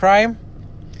organized crime,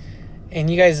 and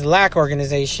you guys lack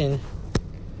organization.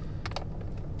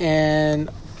 And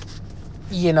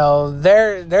you know,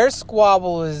 their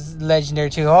squabble is legendary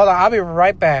too. Hold on, I'll be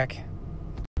right back.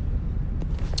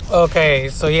 Okay,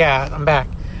 so yeah, I'm back.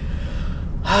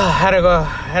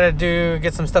 Had to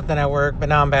get some stuff done at work, but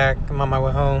now I'm back. I'm on my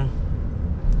way home.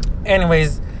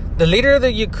 Anyways, the leader of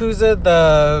the Yakuza,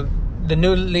 the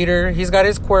new leader, he's got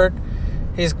his quirk.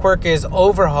 His quirk is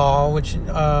Overhaul, which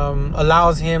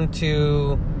allows him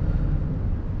to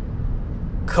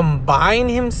combine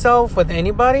himself with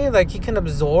anybody. Like, he can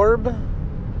absorb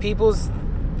people's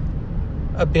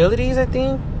abilities, I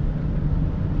think,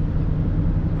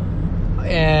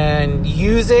 and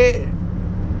use it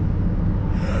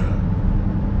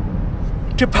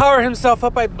to power himself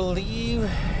up, I believe.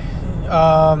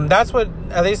 That's what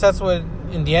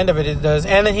in the end of it does.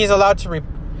 And then he's allowed to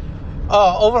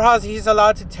Overhaul, he's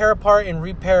allowed to tear apart and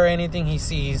repair anything he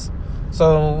sees.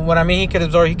 So what I mean, he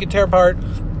could tear apart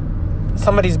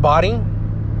somebody's body,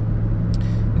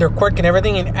 their quirk and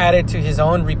everything, and add it to his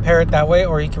own, repair it that way,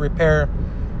 or he can repair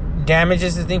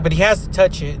damages the thing, but he has to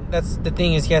touch it. That's the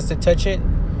thing, is he has to touch it.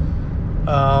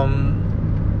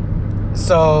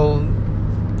 So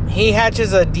he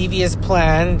hatches a devious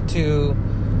plan to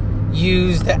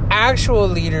use the actual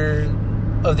leader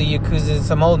of the Yakuza,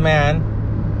 some old man,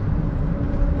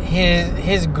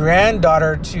 his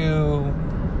granddaughter, to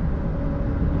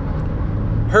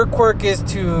her quirk is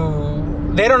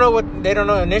to, they don't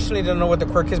know initially what the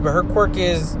quirk is, but her quirk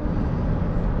is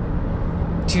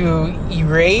to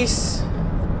erase.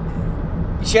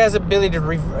 She has the ability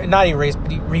to not erase,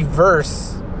 but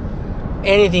reverse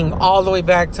anything all the way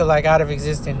back to, like, out of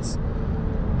existence.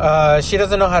 She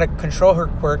doesn't know how to control her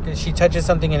quirk. She touches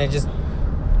something and it just,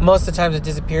 most of the times it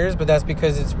disappears, but that's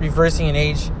because it's reversing an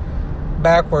age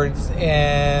backwards.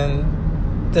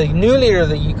 And the new leader of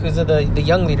the Yakuza, the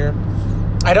young leader,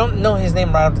 I don't know his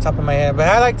name right off the top of my head, but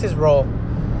I liked his role.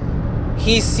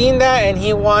 He's seen that and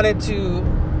he wanted to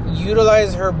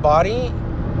utilize her body,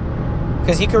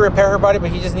 because he could repair her body,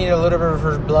 but he just needed a little bit of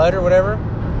her blood or whatever,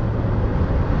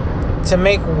 to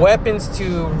make weapons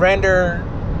to render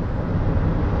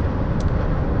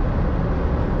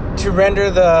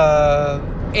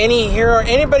any hero,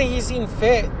 anybody he's seen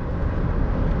fit,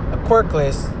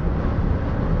 quirkless.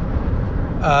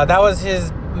 That was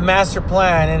his master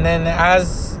plan. And then,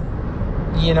 as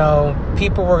you know,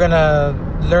 people were gonna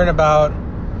learn about,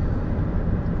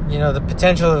 you know, the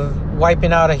potential of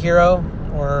wiping out a hero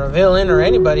or a villain or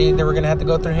anybody, they were gonna have to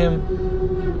go through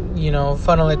him, you know,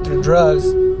 funnel it through drugs.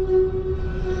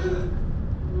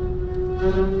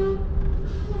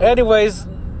 Anyways,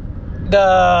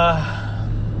 the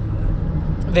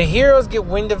heroes get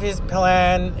wind of his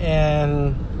plan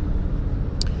and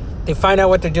they find out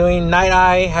what they're doing. Night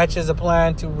Eye hatches a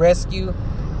plan to rescue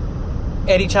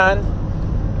Eddie-chan,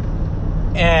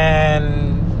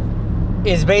 and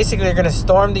is basically going to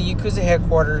storm the Yakuza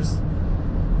headquarters,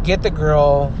 get the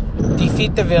girl,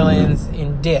 defeat the villains,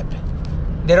 and dip.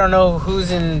 They don't know who's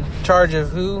in charge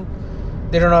of who.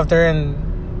 They don't know if they're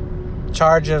in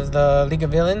charge of the League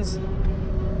of Villains.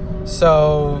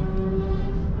 So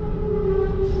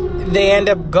they end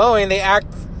up going. They act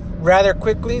rather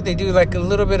quickly. They do like a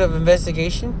little bit of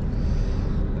investigation.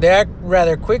 They act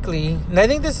rather quickly. And I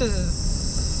think this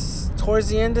is towards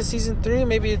the end of season 3.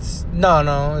 Maybe it's...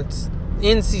 No, it's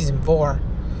in season 4.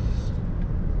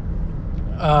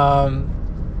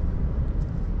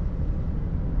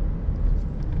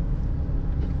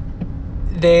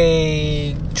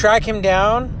 They track him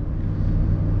down.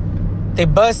 They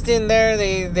bust in there.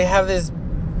 They have this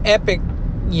epic,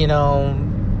 you know,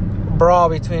 brawl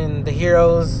between the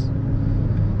heroes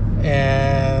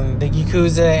and the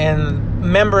Yakuza and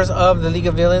members of the League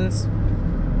of Villains.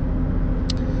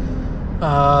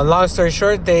 Long story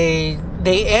short, they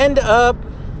end up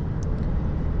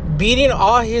beating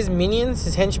all his minions,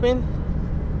 his henchmen.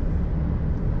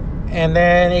 And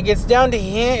then it gets down to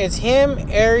him. It's him,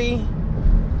 Eri,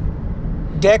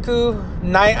 Deku,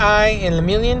 Night Eye, and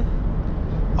Lemillion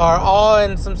are all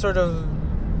in some sort of...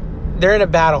 They're in a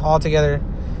battle all together.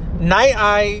 Night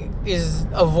Eye is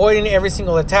avoiding every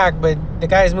single attack, but the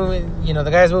guy's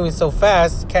moving so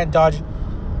fast, can't dodge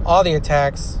all the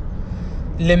attacks.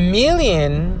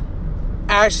 Lemillion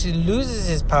actually loses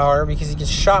his power because he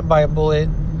gets shot by a bullet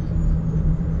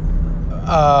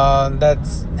that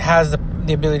has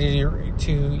the ability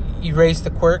to erase the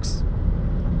quirks.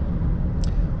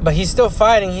 But he's still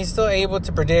fighting. He's still able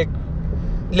to predict.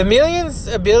 Lemillion's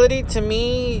ability, to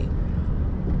me,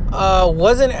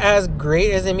 wasn't as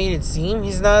great as they made it seem.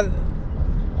 He's not...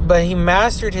 But he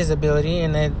mastered his ability,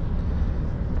 and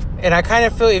I kind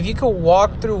of feel if you could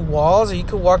walk through walls or you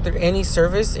could walk through any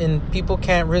surface and people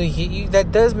can't really hit you,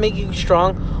 that does make you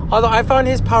strong. Although I found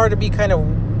his power to be kind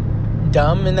of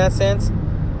dumb in that sense.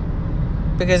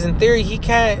 Because in theory,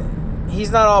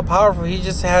 he's not all powerful. He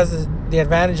just has the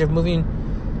advantage of moving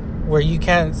where you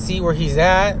can't see where he's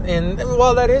at. And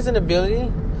while that is an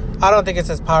ability, I don't think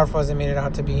it's as powerful as they made it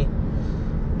out to be.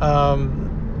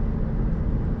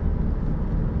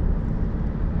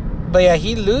 But yeah,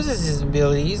 he loses his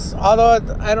abilities. Although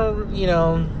I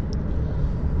don't,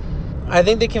 I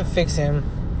think they can fix him.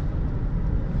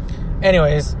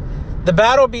 Anyways, the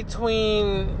battle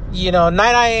between,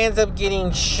 Night Eye ends up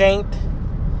getting shanked.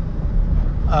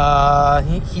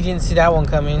 He didn't see that one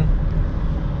coming.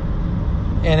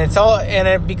 And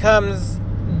it becomes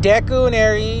Deku and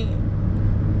Eri.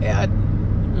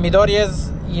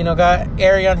 Midoriya's, got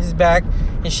Eri on his back.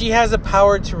 And she has the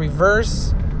power to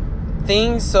reverse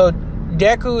things. So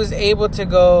Deku is able to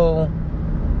go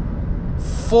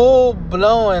full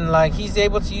blown, like he's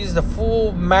able to use the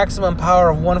full maximum power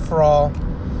of One for All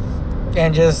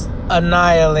and just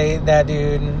annihilate that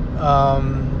dude.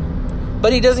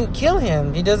 But he doesn't kill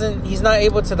him. He's not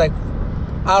able to like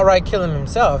outright kill him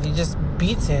himself. He just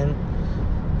beats him.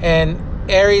 And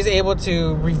Ares able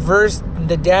to reverse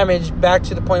the damage back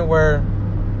to the point where,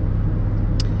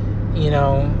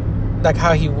 like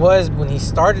how he was when he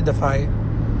started the fight.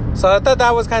 So I thought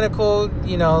that was kind of cool,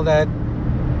 that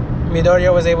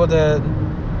Midoriya was able to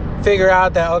figure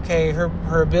out that, okay,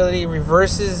 her ability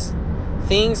reverses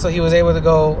things. So he was able to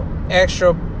go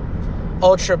extra,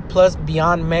 ultra, plus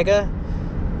beyond mega.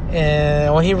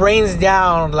 And when he rains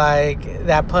down like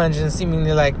that punch and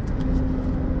seemingly like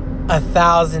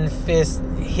 1,000 fists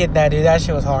hit that dude, that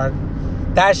shit was hard.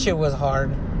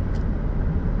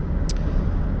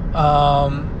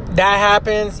 That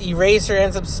happens. Eraser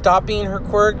ends up stopping her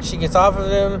quirk. She gets off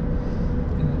of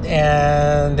him.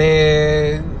 And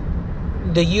the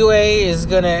UA is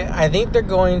gonna... I think they're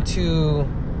going to...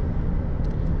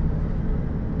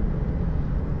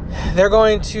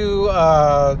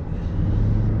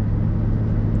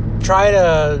 try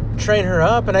to train her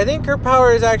up. And I think her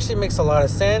power actually makes a lot of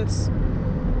sense.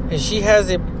 And she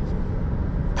has a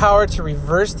power to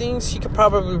reverse things. She could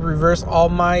probably reverse All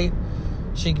Might.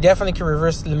 She definitely can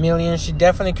reverse Lemillion. She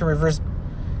definitely can reverse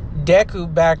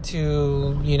Deku back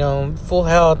to, full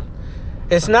health.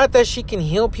 It's not that she can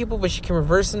heal people, but she can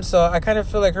reverse them. So I kind of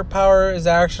feel like her power is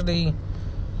actually...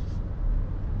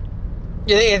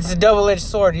 It's a double-edged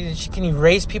sword. She can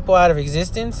erase people out of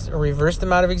existence or reverse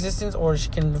them out of existence, or she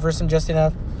can reverse them just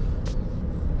enough.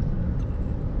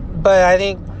 But I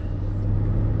think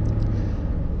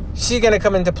she's going to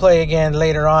come into play again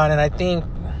later on. And I think,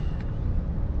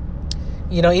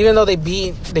 even though they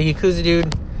beat the Yakuza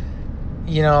dude,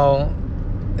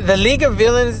 the League of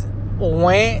Villains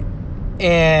went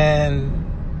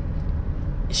and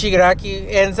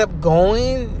Shigaraki ends up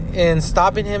going and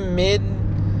stopping him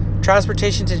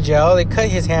mid-transportation to jail. They cut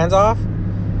his hands off.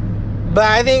 But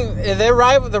I think the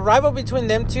rival between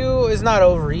them two is not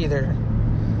over either.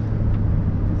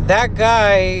 That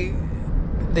guy,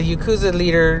 the Yakuza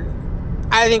leader,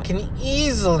 I think can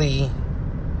easily...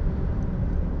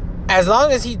 As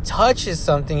long as he touches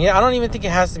something, I don't even think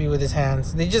it has to be with his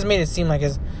hands. They just made it seem like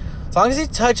as long as he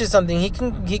touches something, he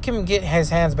can get his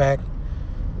hands back.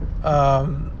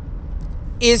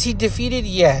 Is he defeated?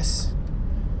 Yes.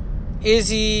 Is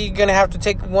he gonna have to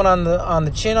take one on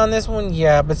the chin on this one?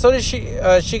 Yeah. But so did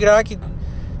Shigaraki.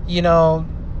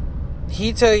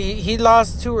 He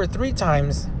lost 2 or 3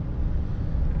 times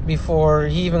before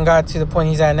he even got to the point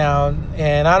he's at now,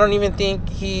 and I don't even think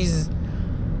his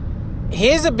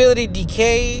ability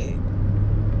decay,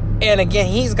 and again,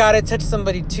 he's got to touch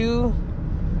somebody too.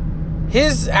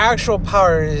 His actual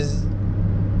power is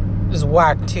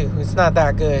whack too. It's not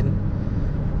that good.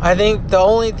 I think the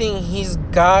only thing he's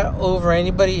got over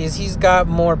anybody is he's got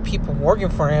more people working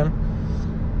for him,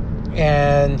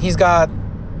 and he's got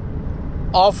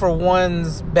All For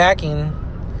One's backing.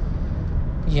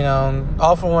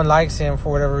 All For One likes him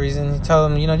for whatever reason. He tells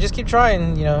him, just keep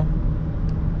trying.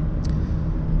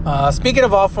 Speaking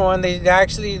of All For One, they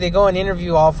go and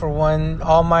interview All For One.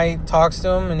 All Might talks to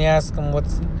him and he asks him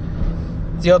what's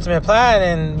the ultimate plan,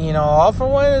 and All For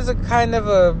One is a kind of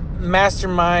a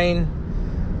mastermind,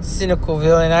 cynical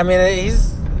villain. I mean,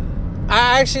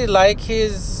 I actually like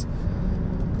his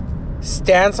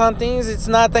stance on things. It's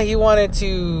not that he wanted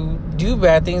to do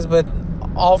bad things, but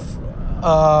All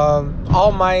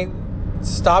Might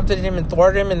stopped at him and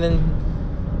thwarted him, and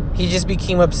then he just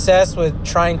became obsessed with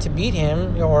trying to beat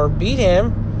him.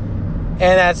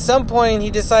 And at some point,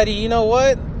 he decided, you know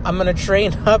what? I'm going to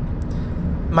train up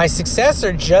my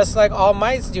successor just like All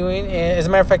Might's doing. And as a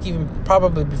matter of fact, even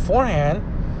probably beforehand.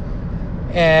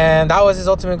 And that was his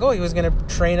ultimate goal. He was going to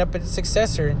train up a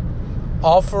successor.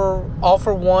 All for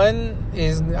One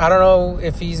is, I don't know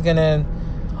if he's going to...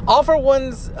 All for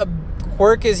One's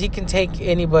quirk is he can take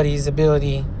anybody's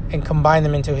ability and combine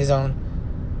them into his own.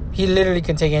 He literally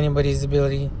can take anybody's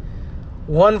ability.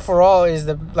 One for All is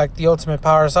the ultimate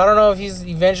power. So I don't know if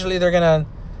they're gonna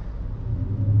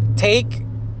take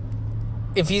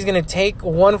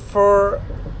One for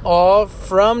All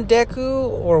from Deku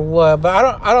or what.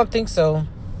 But I don't think so.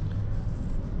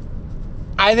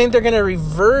 I think they're gonna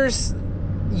reverse,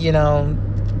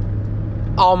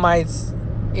 All Might's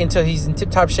until he's in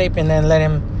tip-top shape, and then let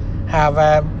him have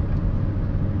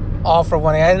All for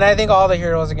One. And I think all the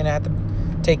heroes are gonna have to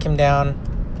take him down.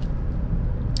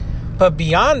 But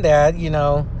beyond that, the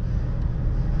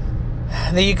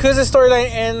Yakuza storyline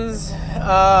ends.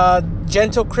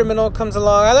 Gentle Criminal comes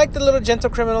along. I like the little Gentle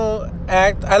Criminal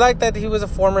act. I like that he was a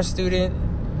former student,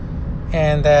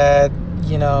 and that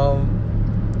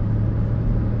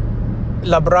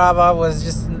La Brava was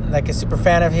just like a super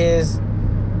fan of his,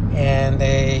 and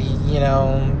they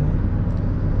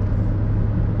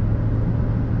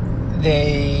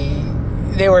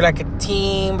were like a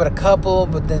team, but a couple.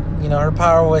 But then, her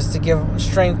power was to give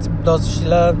strength to those she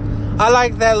loved. I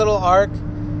like that little arc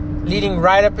leading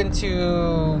right up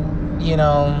into,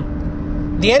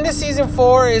 the end of season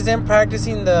 4 is them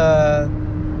practicing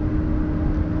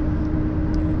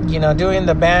doing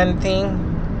the band thing,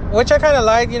 which I kind of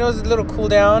like. It's a little cool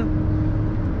down.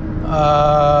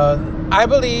 I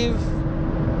believe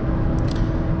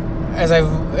as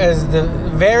the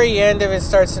very end of it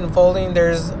starts unfolding,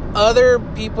 there's other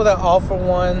people that All for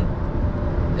One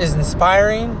is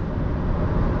inspiring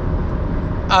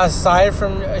aside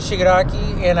from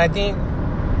Shigaraki, and I think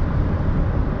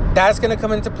that's going to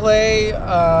come into play.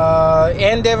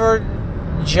 Endeavor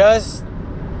just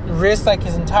risked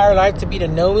his entire life to beat a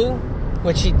Nomu,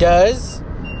 which he does.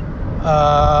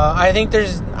 I think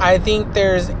there's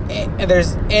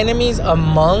enemies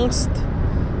amongst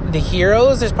the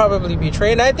heroes. There's probably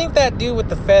betrayed, and I think that dude with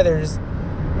the feathers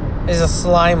is a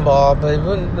slime ball, but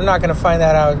we're not gonna find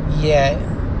that out yet.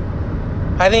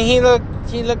 I think he looked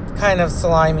kind of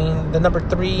slimy. The number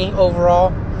 3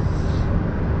 overall,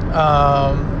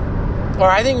 or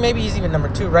I think maybe he's even number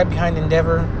 2, right behind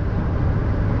Endeavor.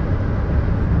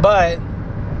 But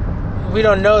we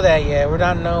don't know that yet. We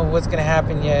don't know what's gonna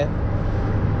happen yet.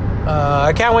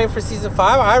 I can't wait for season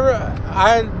 5.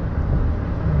 I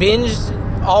binged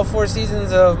all 4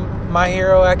 seasons of My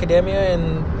Hero Academia,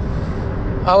 and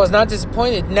I was not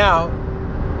disappointed. Now,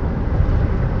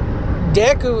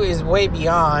 Deku is way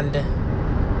beyond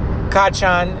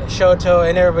Kacchan, Shoto,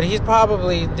 and everybody. He's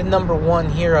probably the number 1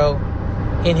 hero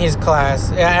in his class,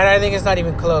 and I think it's not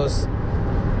even close.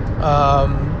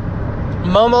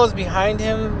 Momo's behind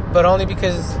him, but only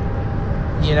because,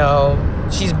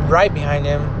 she's right behind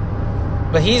him.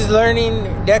 But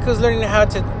Deku's learning how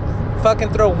to fucking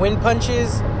throw wind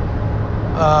punches,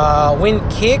 wind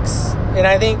kicks, and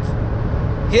I think,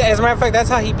 as a matter of fact, that's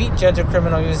how he beat Gentle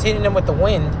Criminal. He was hitting him with the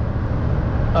wind.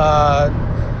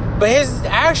 But his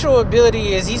actual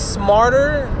ability is he's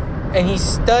smarter and he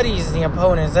studies the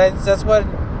opponents. That's what,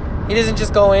 he doesn't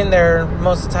just go in there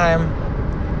most of the time,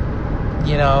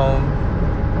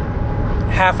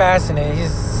 half-assing it.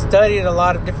 He's studied a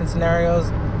lot of different scenarios,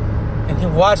 and he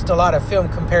watched a lot of film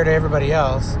compared to everybody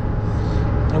else.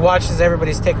 He watches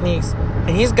everybody's techniques,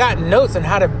 and he's got notes on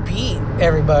how to beat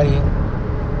everybody.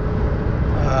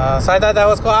 So I thought that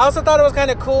was cool. I also thought it was kind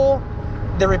of cool.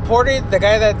 The reporter, the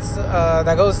guy that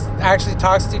actually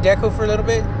talks to Deku for a little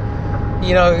bit,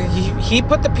 he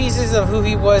put the pieces of who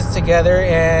he was together,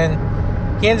 and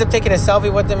he ends up taking a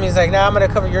selfie with him. He's like, "Nah, I'm gonna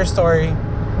cover your story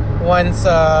once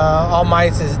All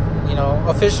Might is,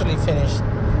 officially finished."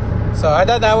 So I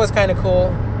thought that was kind of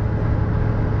cool.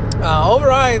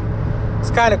 Overall,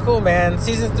 it's kind of cool, man.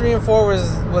 Seasons 3 and 4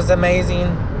 was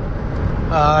amazing.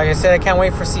 Like I said, I can't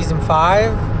wait for season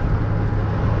 5.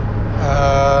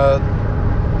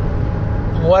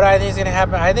 What I think is gonna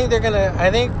happen? I think the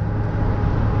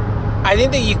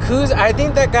Yakuza. I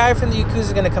think that guy from the Yakuza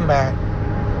is gonna come back.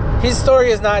 His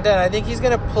story is not done. I think he's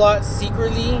gonna plot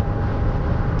secretly.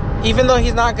 Even though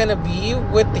he's not gonna be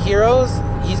with the heroes,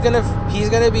 he's gonna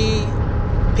be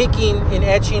picking and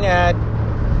etching at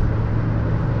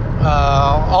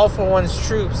All For One's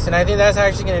troops, and I think that's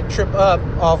actually going to trip up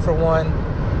All For One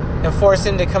and force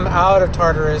him to come out of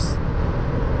Tartarus,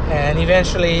 and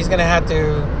eventually he's going to have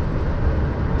to.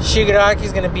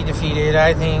 Shigaraki's going to be defeated.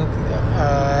 I think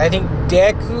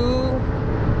Deku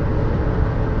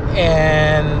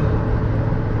and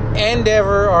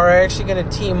Endeavor are actually going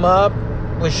to team up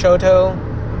with Shoto.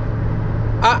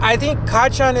 I think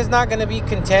Kacchan is not going to be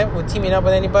content with teaming up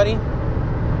with anybody,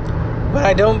 but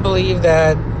I don't believe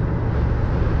that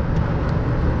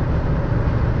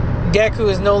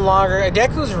Deku is no longer.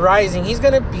 Deku's rising. He's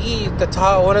going to be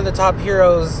one of the top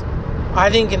heroes, I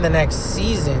think, in the next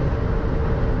season.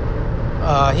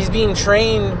 He's being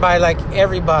trained by like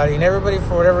everybody, and everybody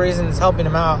for whatever reason is helping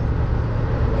him out.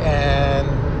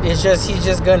 And he's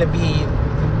just going to be.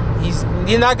 He's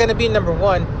not going to be number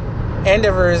one.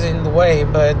 Endeavor is in the way,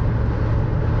 but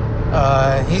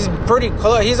he's pretty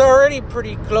close. He's already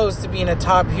pretty close to being a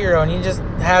top hero, and he just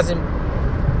hasn't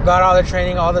got all the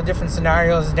training, all the different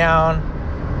scenarios down,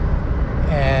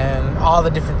 and all the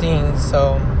different things.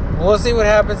 So we'll see what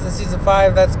happens in season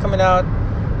 5. That's coming out,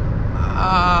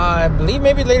 I believe,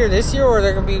 maybe later this year, or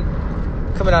they're gonna be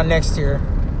coming out next year.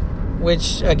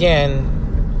 Which, again,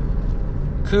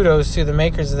 kudos to the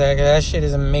makers of that. That shit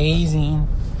is amazing.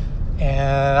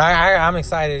 And I'm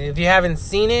excited. If you haven't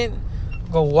seen it,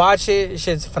 go watch it.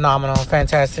 Shit's phenomenal.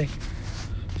 Fantastic.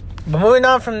 But moving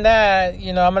on from that,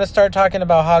 I'm going to start talking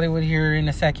about Hollywood here in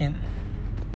a second.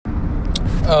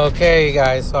 Okay,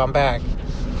 guys, so I'm back.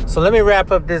 So let me wrap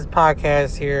up this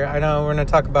podcast here. I know we're going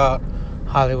to talk about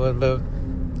Hollywood, but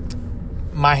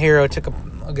My Hero took a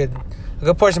good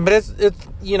portion. But it's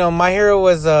My Hero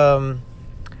was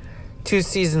 2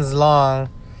 seasons long.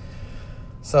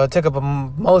 So it took up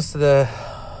most of the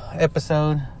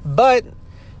episode. But,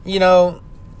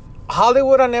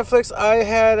 Hollywood on Netflix,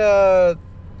 I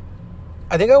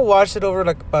think I watched it over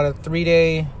like about a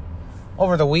 3-day,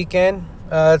 over the weekend.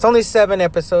 It's only 7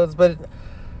 episodes, but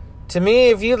to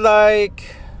me, if you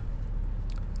like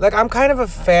I'm kind of a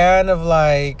fan of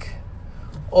like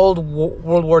old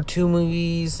World War II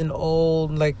movies and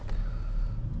old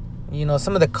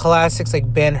some of the classics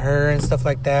like Ben-Hur and stuff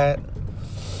like that.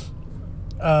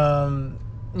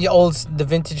 The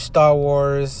vintage Star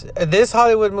Wars. This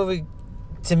Hollywood movie,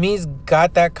 to me, has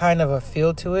got that kind of a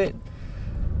feel to it.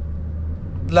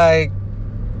 Like,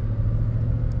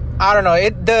 I don't know.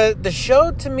 The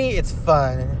show, to me, it's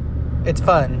fun. It's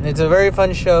fun. It's a very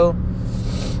fun show.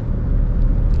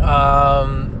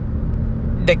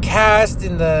 The cast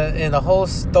in the whole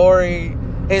story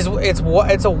it's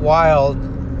a wild,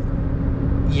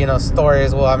 story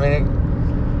as well. I mean,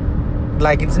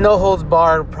 it's no holds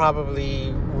barred,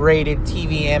 probably rated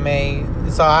TV MA.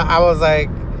 So I was like,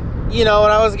 when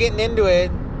I was getting into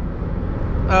it,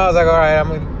 I was like, all right, I'm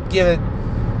gonna give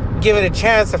it a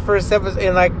chance. The first episode,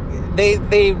 and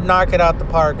they knock it out the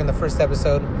park in the first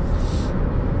episode.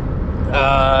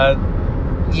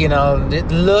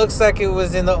 It looks like it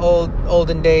was in the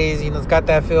olden days. It's got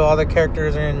that feel. All the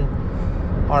characters are in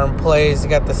place. You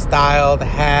got the style, the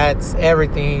hats,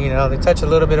 everything. They touch a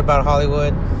little bit about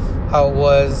Hollywood, how it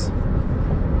was.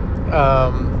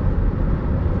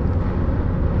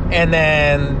 And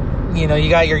then, you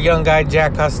got your young guy,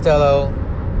 Jack Costello,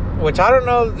 which I don't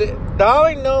know. I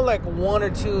only know one or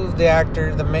two of the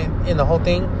actors in the whole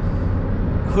thing,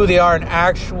 who they are in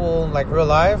actual, real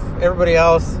life. Everybody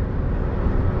else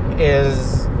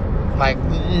is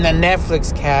the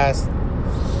Netflix cast.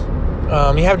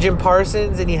 You have Jim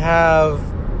Parsons and you have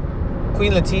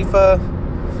Queen Latifah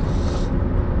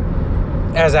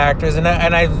as actors, and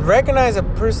I recognize a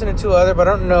person or two other, but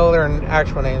I don't know their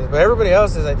actual names. But everybody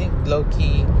else is, I think, low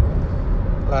key,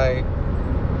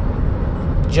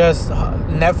 just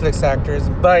Netflix actors.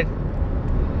 But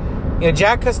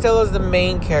Jack Costello is the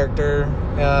main character.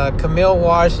 Camille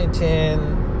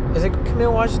Washington, is it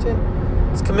Camille Washington?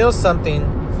 It's Camille something.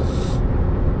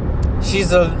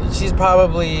 She's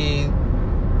probably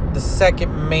the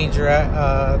second major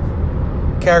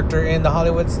character in the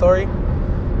Hollywood story.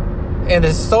 And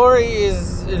the story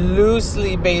is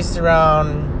loosely based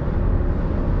around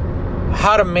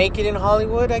how to make it in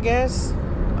Hollywood, I guess.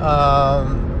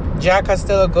 Jack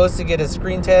Costello goes to get a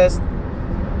screen test,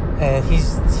 and he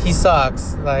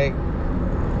sucks.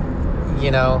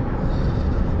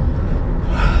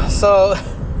 So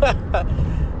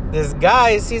this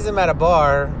guy sees him at a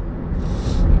bar,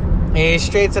 and he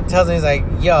straight up tells him, he's like,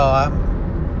 yo,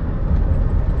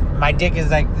 my dick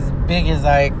is as big as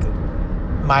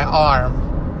my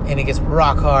arm, and it gets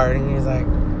rock hard. And he's like,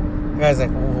 the guy's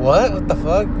like, what the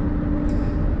fuck?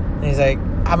 And he's like,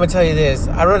 I'm gonna tell you this,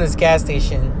 I run this gas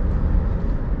station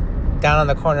down on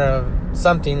the corner of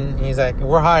something. He's like,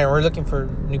 we're hiring. We're looking for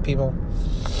new people.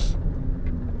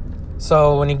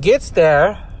 So when he gets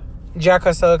there, Jack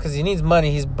Costello, because he needs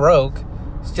money, he's broke.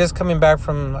 He's just coming back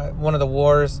from one of the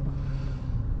wars,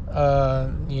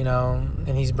 and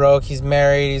he's broke. He's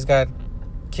married. He's got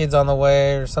kids on the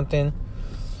way or something.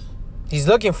 He's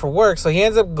looking for work, so he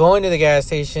ends up going to the gas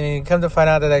station, and he comes to find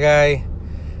out that guy,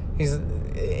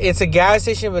 it's a gas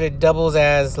station, but it doubles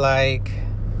as like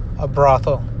a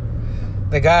brothel.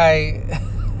 The guy,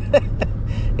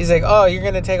 he's like, oh, you're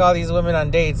going to take all these women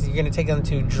on dates. You're going to take them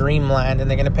to Dreamland, and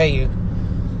they're going to pay you.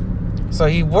 So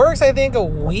he works, I think, a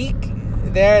week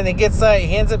there, and he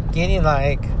ends up getting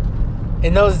like,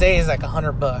 in those days, like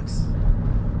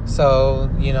 $100. So,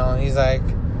 he's like,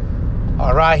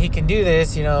 all right, he can do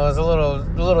this. It was a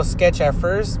little sketch at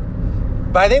first.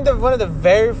 But I think that one of the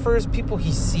very first people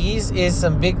he sees is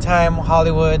some big-time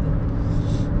Hollywood,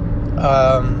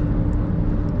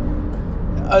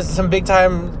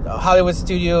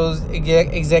 studios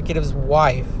executive's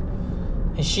wife.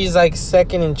 And she's like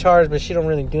second in charge, but she don't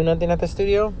really do nothing at the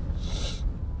studio.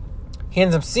 He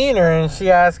ends up seeing her, and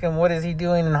she asks him, what is he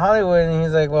doing in Hollywood? And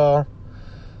he's like, well,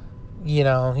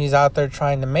 he's out there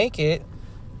trying to make it.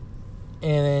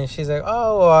 And then she's like,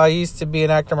 oh, well, I used to be an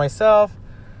actor myself.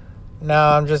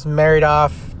 Now I'm just married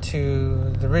off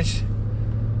to the rich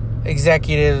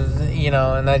executive,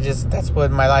 and that's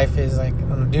what my life is. Like, I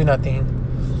don't do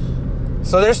nothing.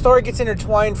 So their story gets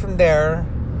intertwined from there.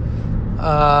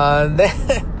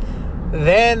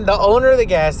 Then the owner of the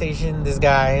gas station, this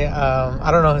guy,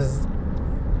 I don't know his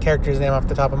character's name off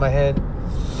the top of my head.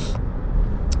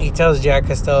 He tells Jack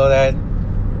Costello that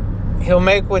he'll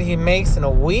make what he makes in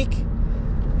a week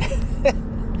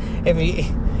if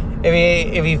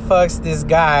he fucks this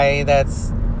guy.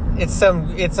 It's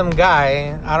some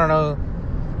guy. I don't know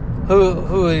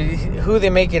who they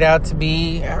make it out to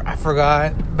be. I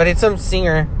forgot, but it's some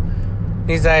singer.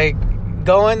 He's like,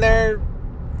 go in there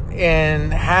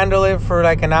and handle it for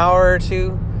like an hour or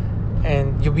two,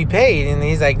 and you'll be paid. And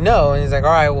he's like, no. And he's like,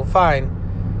 all right, well, fine.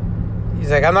 He's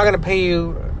like, I'm not gonna pay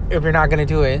you if you're not gonna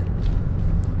do it.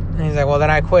 And he's like, well, then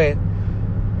I quit.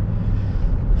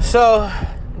 So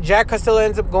Jack Costello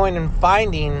ends up going and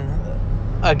finding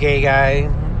a gay guy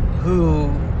who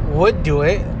would do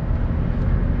it.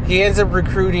 He ends up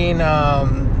recruiting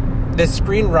the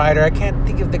screenwriter. I can't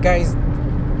think of the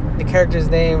character's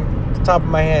name off the top of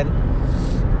my head.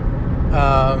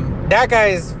 That guy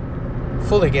is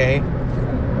fully gay,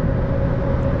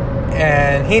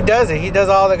 and he does it. He does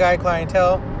all the guy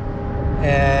clientele.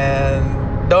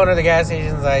 And the owner of the gas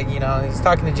station's like, he's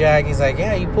talking to Jack. He's like,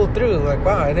 yeah, you pulled through. Like,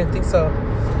 wow, I didn't think so.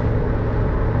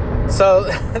 So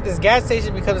this gas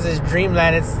station becomes this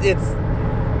dreamland. It's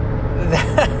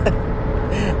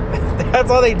that's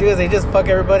all they do, is they just fuck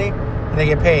everybody and they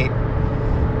get paid.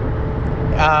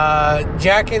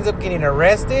 Jack ends up getting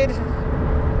arrested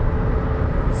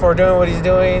for doing what he's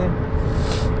doing.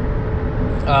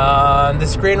 The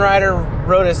screenwriter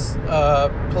wrote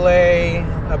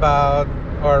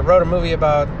wrote a movie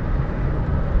about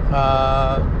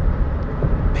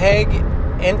Peg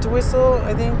Entwistle,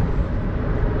 I think.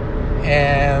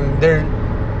 And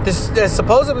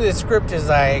supposedly the script is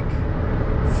like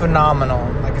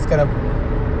phenomenal. Like, it's gonna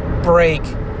break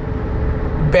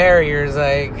barriers.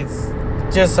 Like, it's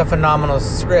just a phenomenal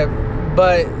script.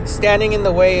 But standing in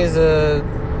the way is a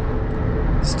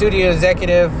studio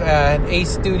executive at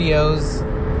Ace Studios.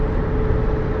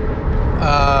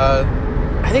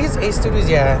 I think it's Ace Studios,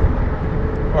 yeah,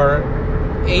 or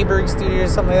Aberg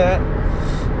Studios, something like that.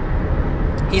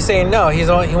 He's saying no. He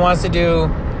wants to do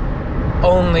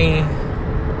only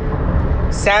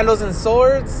sandals and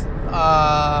swords,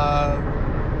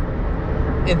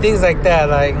 and things like that,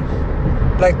 like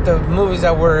the movies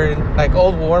that were like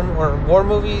old war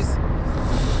movies,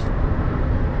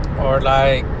 or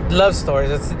like love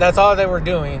stories. That's all they were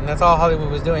doing. That's all Hollywood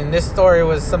was doing. This story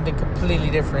was something completely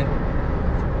different.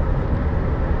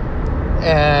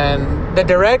 And the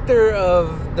director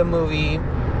of the movie,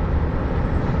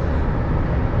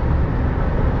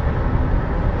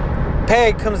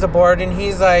 Peg, comes aboard, and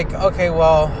he's like, okay,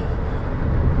 well,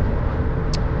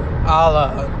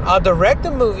 I'll direct the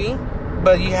movie,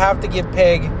 but you have to give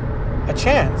Peg a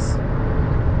chance,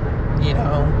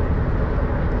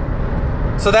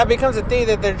 So that becomes a thing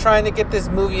that they're trying to get this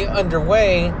movie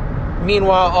underway.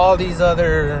 Meanwhile, all these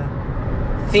other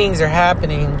things are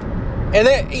happening. And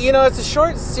then, it's a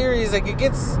short series. Like,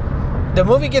 the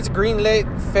movie gets greenlit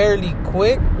fairly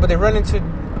quick, but they run into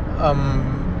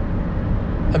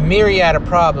a myriad of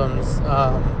problems.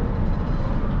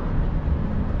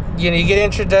 You get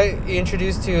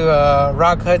introduced to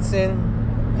Rock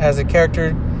Hudson as a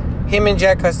character. him and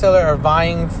Jack Costello are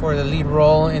vying for the lead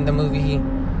role in the movie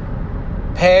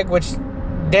Peg, which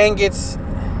then gets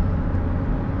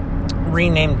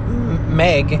renamed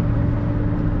Meg.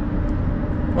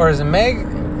 Or is it Meg?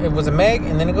 It was a Meg,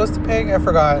 and then it goes to Peg? I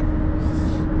forgot.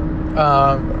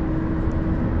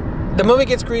 The movie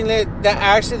gets greenlit.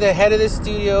 Actually, the head of the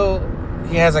studio,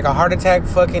 he has like a heart attack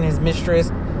fucking his mistress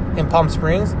in Palm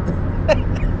Springs.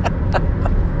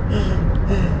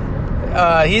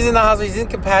 He's in the hospital. He's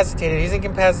incapacitated. He's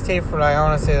incapacitated for like, I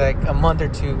want to say like a month or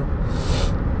two.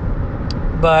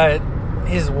 But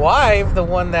his wife, the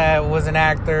one that was an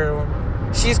actor,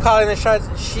 she's calling the shots.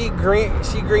 She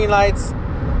greenlights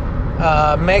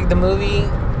Meg the movie,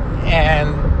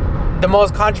 and the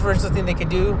most controversial thing they could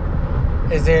do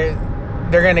is they're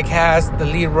going to cast the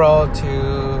lead role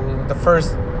to the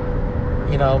first,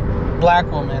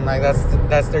 black woman. Like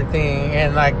that's their thing,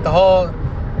 and like the whole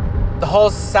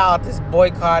South is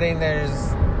boycotting.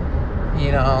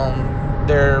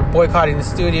 They're boycotting the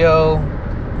studio.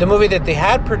 The movie that they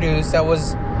had produced that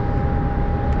was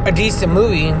a decent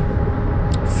movie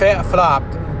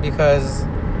flopped because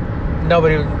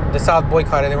the South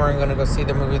boycotted. They weren't going to go see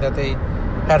the movie that they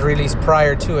had released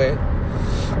prior to it.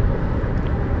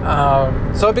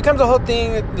 So it becomes a whole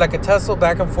thing, like a tussle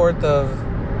back and forth of,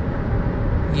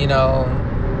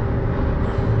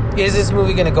 is this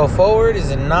movie going to go forward?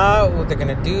 Is it not? What they're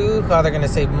going to do? How they're going to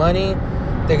save money?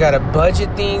 They got to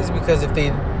budget things because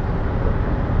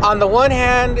on the one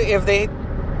hand, if they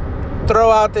throw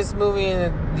out this movie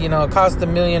and, it costs $1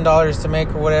 million to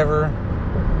make or whatever,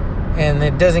 and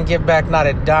it doesn't get back not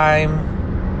a dime,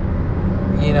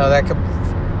 that could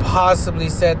possibly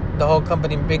set the whole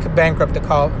company, it could bankrupt the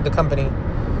company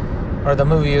or the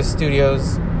movie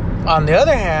studios. On the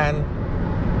other hand,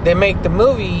 they make the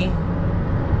movie,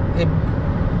 it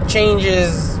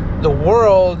changes the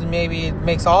world, maybe it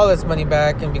makes all its money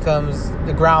back and becomes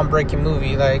the groundbreaking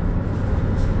movie. Like,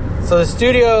 so the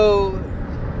studio,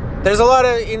 there's a lot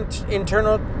of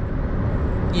internal,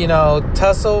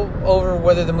 tussle over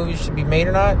whether the movie should be made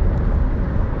or not.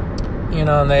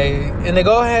 And they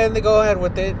go ahead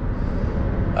with it,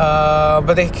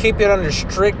 but they keep it under a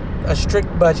strict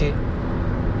budget.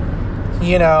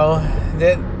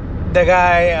 The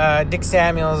guy Dick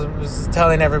Samuels was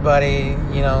telling everybody,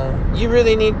 you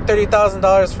really need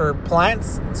 $30,000 for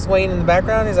plants swaying in the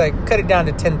background. He's like, cut it down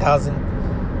to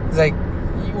 $10,000. He's like,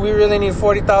 we really need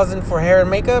 $40,000 for hair and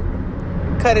makeup.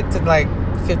 Cut it to like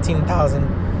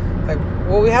 $15,000. Like,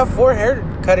 well, we have 4 hair.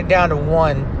 Cut it down to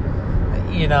 1.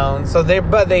 So they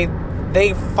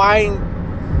find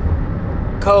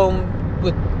comb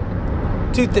with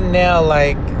tooth and nail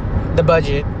like the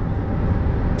budget,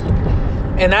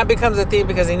 and that becomes a thing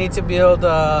because they need to build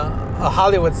a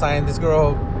Hollywood sign. This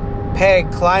girl Peg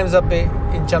climbs up it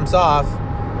and jumps off,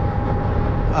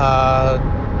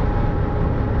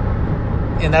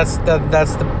 and that's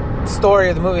the story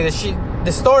of the movie.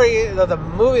 The story of the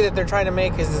movie that they're trying to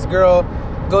make is this girl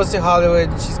goes to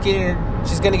Hollywood. She's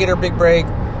gonna get her big break,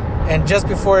 and just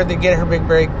before they get her big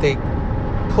break, they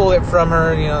pull it from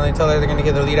her. They tell her they're gonna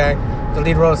give the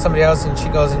lead role to somebody else, and she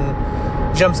goes and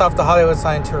jumps off the Hollywood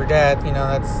sign to her dad.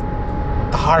 That's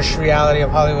the harsh reality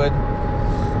of Hollywood.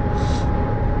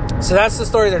 So that's the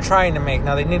story they're trying to make.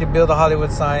 Now they need to build a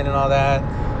Hollywood sign and all that.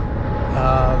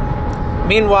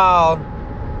 Meanwhile,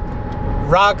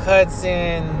 Rock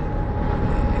Hudson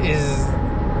is,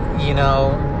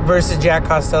 versus Jack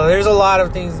Costello. There's a lot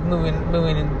of things moving in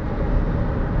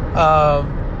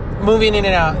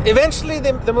and out. Eventually,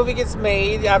 the movie gets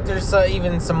made after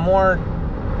even some more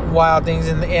wild things,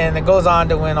 and it goes on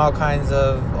to win all kinds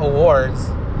of awards.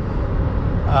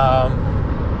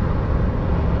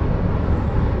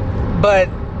 But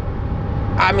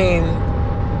I mean,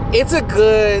 it's a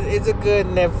good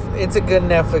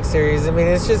Netflix series. I mean,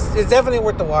 it's definitely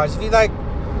worth the watch if you like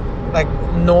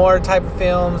noir type of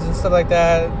films and stuff like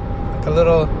that. Like a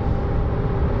little,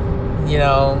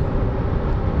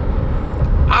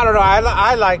 I don't know.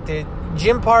 I liked it.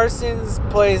 Jim Parsons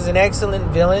plays an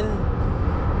excellent villain.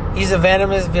 He's a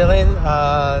venomous villain.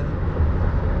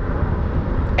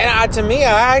 And to me,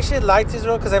 I actually liked his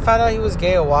role because I found out he was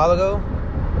gay a while ago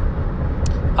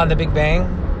on The Big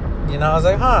Bang. I was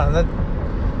like, huh.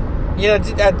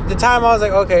 At the time, I was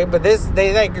like, okay, but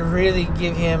they like really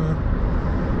give him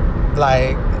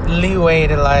like leeway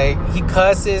to like, he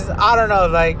cusses. I don't know,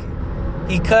 like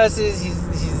he cusses.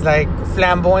 He's like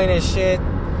flamboyant as shit.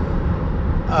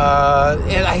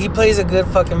 And he plays a good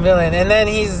fucking villain, and then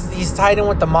he's tied in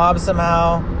with the mob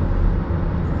somehow.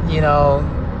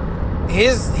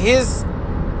 His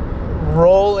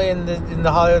role in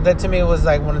the Hollywood, that to me was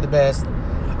like one of the best.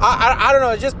 I don't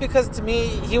know, just because to me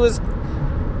he was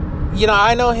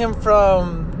I know him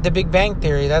from The Big Bang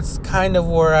Theory. That's kind of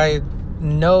where I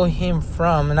know him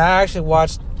from. And I actually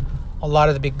watched a lot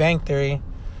of The Big Bang Theory.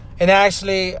 And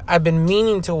actually, I've been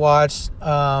meaning to watch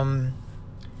the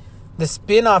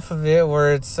spin-off of it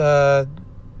where it's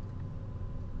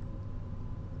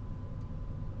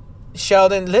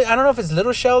Sheldon. I don't know if it's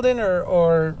Little Sheldon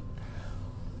or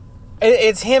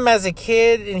it's him as a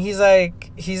kid, and he's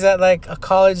at like a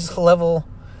college level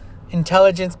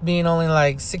intelligence, being only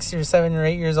like 6 or 7 or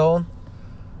 8 years old.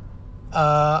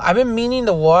 I've been meaning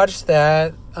to watch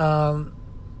that.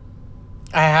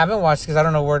 I haven't watched because I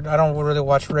don't really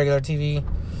watch regular TV.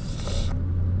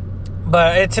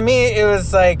 But to me, it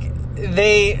was like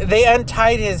they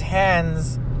untied his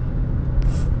hands,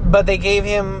 but they gave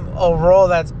him a role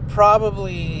that's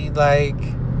probably like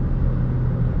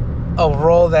a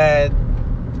role that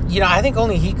I think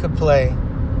only he could play.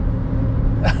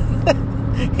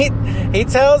 He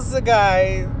tells the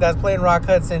guy that's playing Rock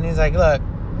Hudson, he's like, look,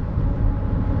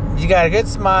 you got a good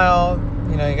smile,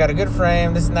 you got a good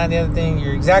frame, this and that and the other thing,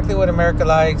 you're exactly what America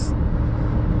likes.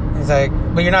 He's like,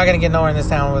 but you're not going to get nowhere in this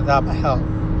town without my help.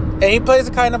 And he plays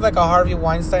a kind of like a Harvey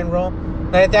Weinstein role.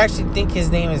 And I actually think his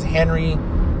name is Henry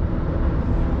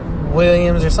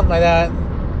Williams or something like that.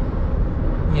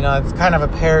 It's kind of a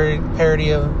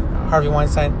parody of Harvey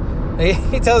Weinstein.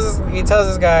 He tells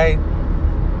this guy,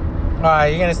 all right,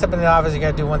 you're going to step in the office, you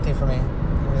got to do one thing for me.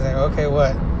 And he's like, okay,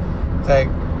 what? He's like,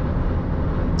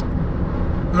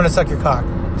 I'm going to suck your cock.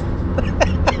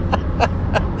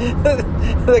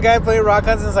 The guy playing Rock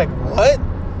Hudson's like, what?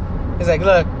 He's like,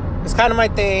 look, it's kind of my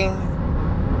thing.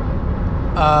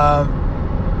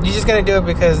 You're just going to do it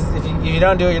because if you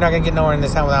don't do it, you're not going to get nowhere in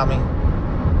this town without me.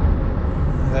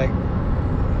 He's like,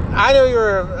 I know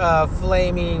you're a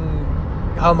flaming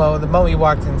homo the moment you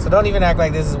walked in, so don't even act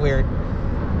like this is weird.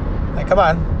 Like, come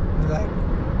on. Like,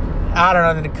 I don't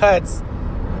know. And it cuts.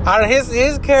 I don't know.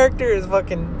 His character is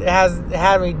fucking has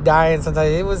had me dying sometimes.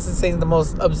 It was saying the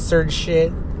most absurd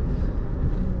shit.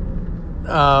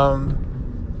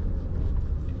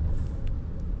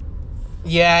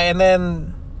 Yeah, and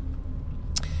then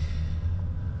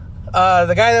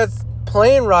the guy that's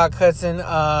playing Rock Hudson,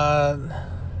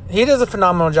 he does a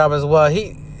phenomenal job as well.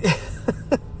 He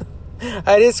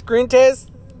at his screen test,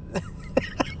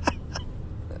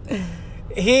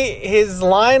 his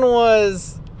line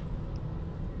was,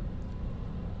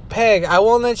 Peg, I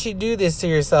won't let you do this to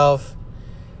yourself.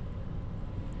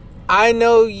 I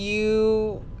know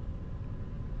you.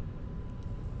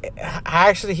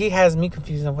 Actually, he has me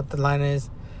confused on what the line is.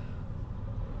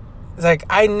 It's like,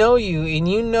 I know you, and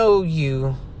you know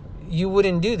you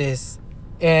wouldn't do this.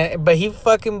 But he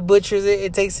fucking butchers it.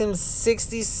 It takes him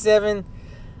 67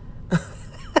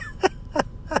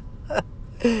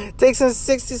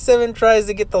 tries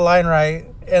to get the line right.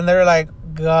 And they're like,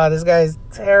 God, this guy is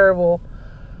terrible.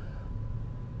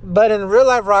 But in real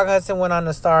life, Rock Hudson went on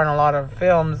to star in a lot of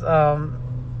films.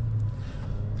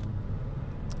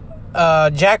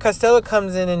 Jack Costello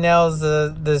comes in and nails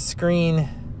the screen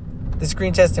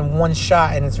test in one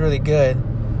shot, and it's really good.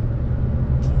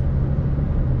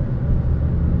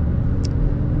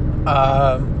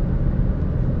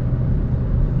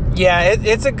 Yeah,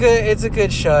 it's a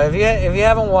good show. If you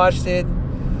haven't watched it,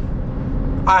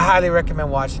 I highly recommend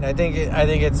watching it. I think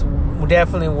it's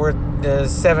definitely worth the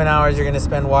 7 hours you're gonna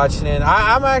spend watching it.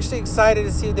 I'm actually excited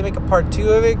to see if they make a part 2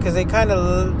 of it, because they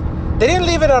didn't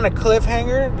leave it on a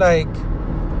cliffhanger, like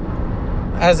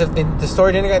as if the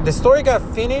story got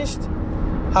finished.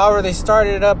 However, they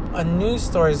started up a new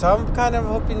story, so I'm kind of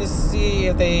hoping to see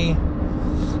if they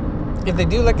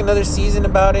do like another season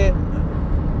about it,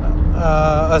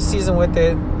 a season with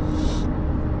it,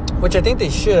 which I think they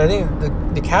should. I think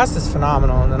the cast is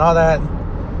phenomenal and all that.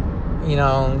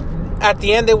 At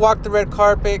the end they walk the red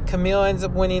carpet. Camille ends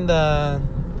up winning the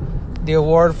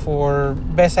award for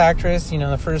Best Actress,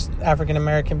 the first African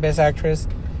American Best Actress,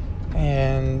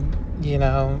 and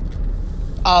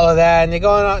all of that, and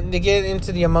they get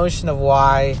into the emotion of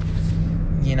why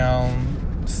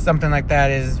something like that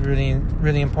is really,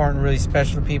 really important, really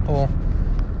special to people.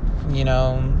 They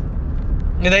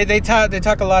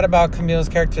talk a lot about Camille's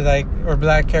character, or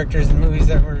black characters in movies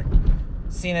that were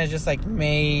seen as just like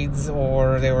maids,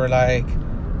 or they were like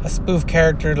a spoof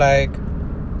character, like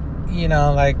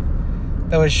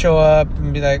that would show up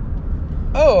and be like,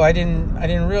 oh, I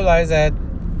didn't realize that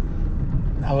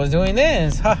I was doing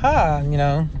this, haha,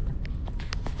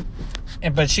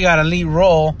 but she got a lead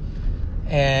role,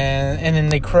 and then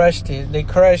they crushed it.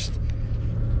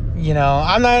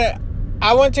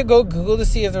 I went to go Google to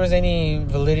see if there was any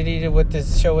validity to what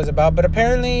this show was about, but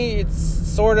apparently it's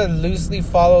sort of loosely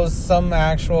follows some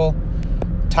actual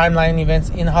timeline events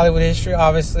in Hollywood history.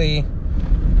 Obviously,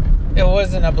 it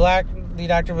wasn't a black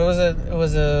lead actor, but it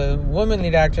was a woman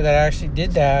lead actor that actually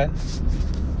did that,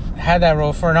 had that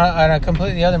role for a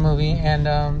completely other movie, and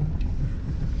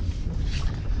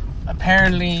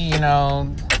apparently, you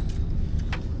know,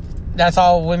 that's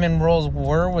all women roles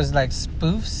was like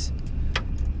spoofs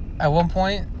at one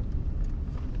point,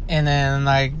 and then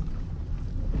like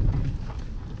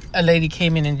a lady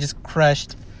came in and just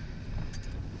crushed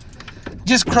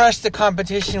the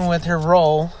competition with her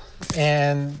role,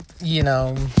 and you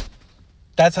know,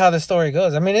 that's how the story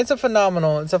goes. I mean, it's a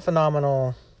phenomenal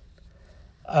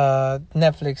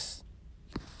Netflix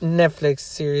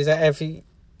series. If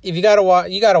you gotta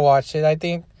watch it. I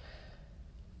think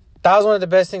that was one of the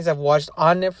best things I've watched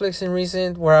on Netflix in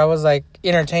recent, where I was like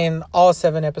entertained all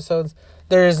 7 episodes.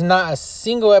 There is not a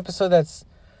single episode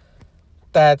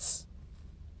that's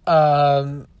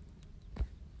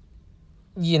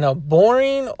you know,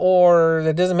 boring or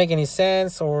that doesn't make any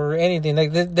sense or anything.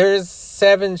 Like there's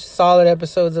 7 solid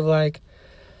episodes of like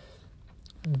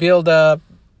build up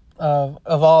of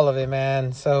all of it,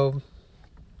 man. So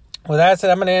with that said,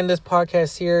 I'm gonna end this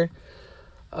podcast here.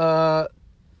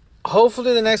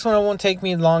 Hopefully the next one won't take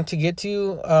me long to get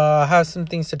to. I have some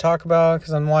things to talk about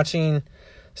because I'm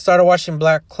started watching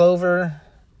Black Clover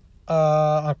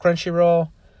on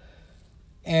Crunchyroll,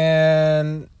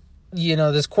 and you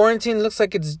know, this quarantine looks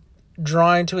like it's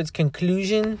drawing to its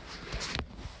conclusion.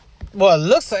 Well, it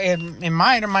looks like it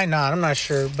might or might not. I'm not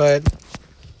sure. But,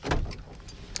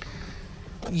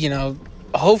 you know,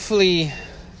 hopefully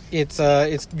it's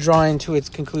drawing to its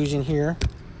conclusion here.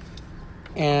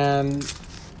 And,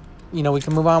 you know, we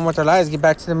can move on with our lives, get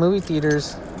back to the movie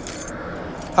theaters.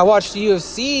 I watched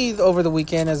UFC over the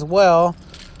weekend as well.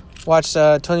 Watched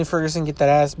Tony Ferguson get that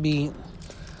ass beat.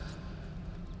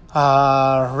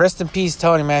 Rest in peace,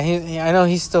 Tony, man. I know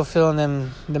he's still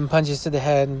feeling them punches to the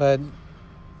head, but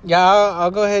yeah, I'll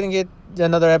go ahead and get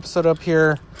another episode up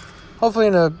here, hopefully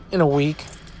in a week,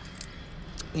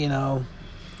 you know,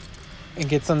 and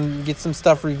get some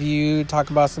stuff reviewed, talk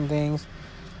about some things.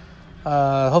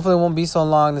 Hopefully it won't be so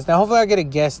long. Hopefully I get a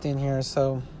guest in here,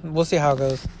 so we'll see how it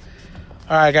goes.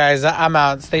 All right, guys, I'm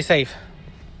out. Stay safe.